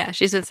answer. Yeah,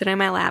 she's been sitting on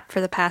my lap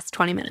for the past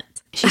 20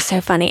 minutes. She's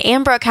so funny.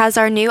 And Brooke has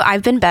our new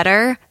I've Been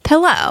Better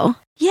pillow.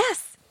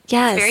 Yes.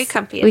 Yes. Very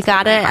comfy. We It's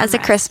got like it my as a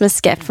armrest.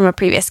 Christmas gift from a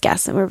previous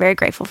guest, and we're very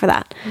grateful for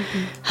that.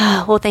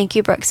 Well, thank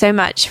you, Brooke, so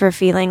much for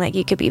feeling like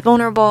you could be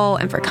vulnerable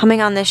and for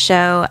coming on this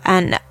show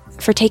and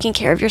for taking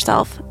care of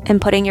yourself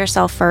and putting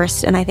yourself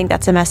first. And I think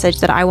that's a message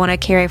that I want to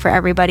carry for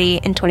everybody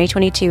in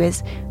 2022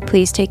 is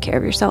please take care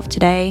of yourself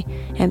today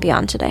and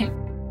beyond today.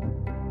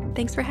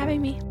 Thanks for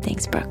having me.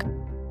 Thanks, Brooke.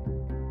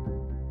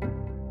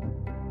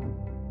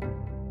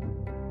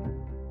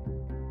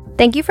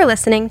 Thank you for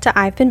listening to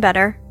I've Been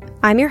Better.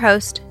 I'm your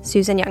host,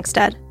 Susan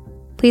Youngstead.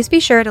 Please be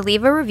sure to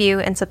leave a review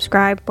and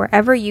subscribe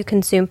wherever you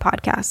consume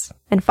podcasts,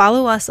 and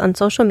follow us on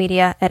social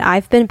media at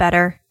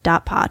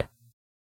I'veBeenBetter.pod.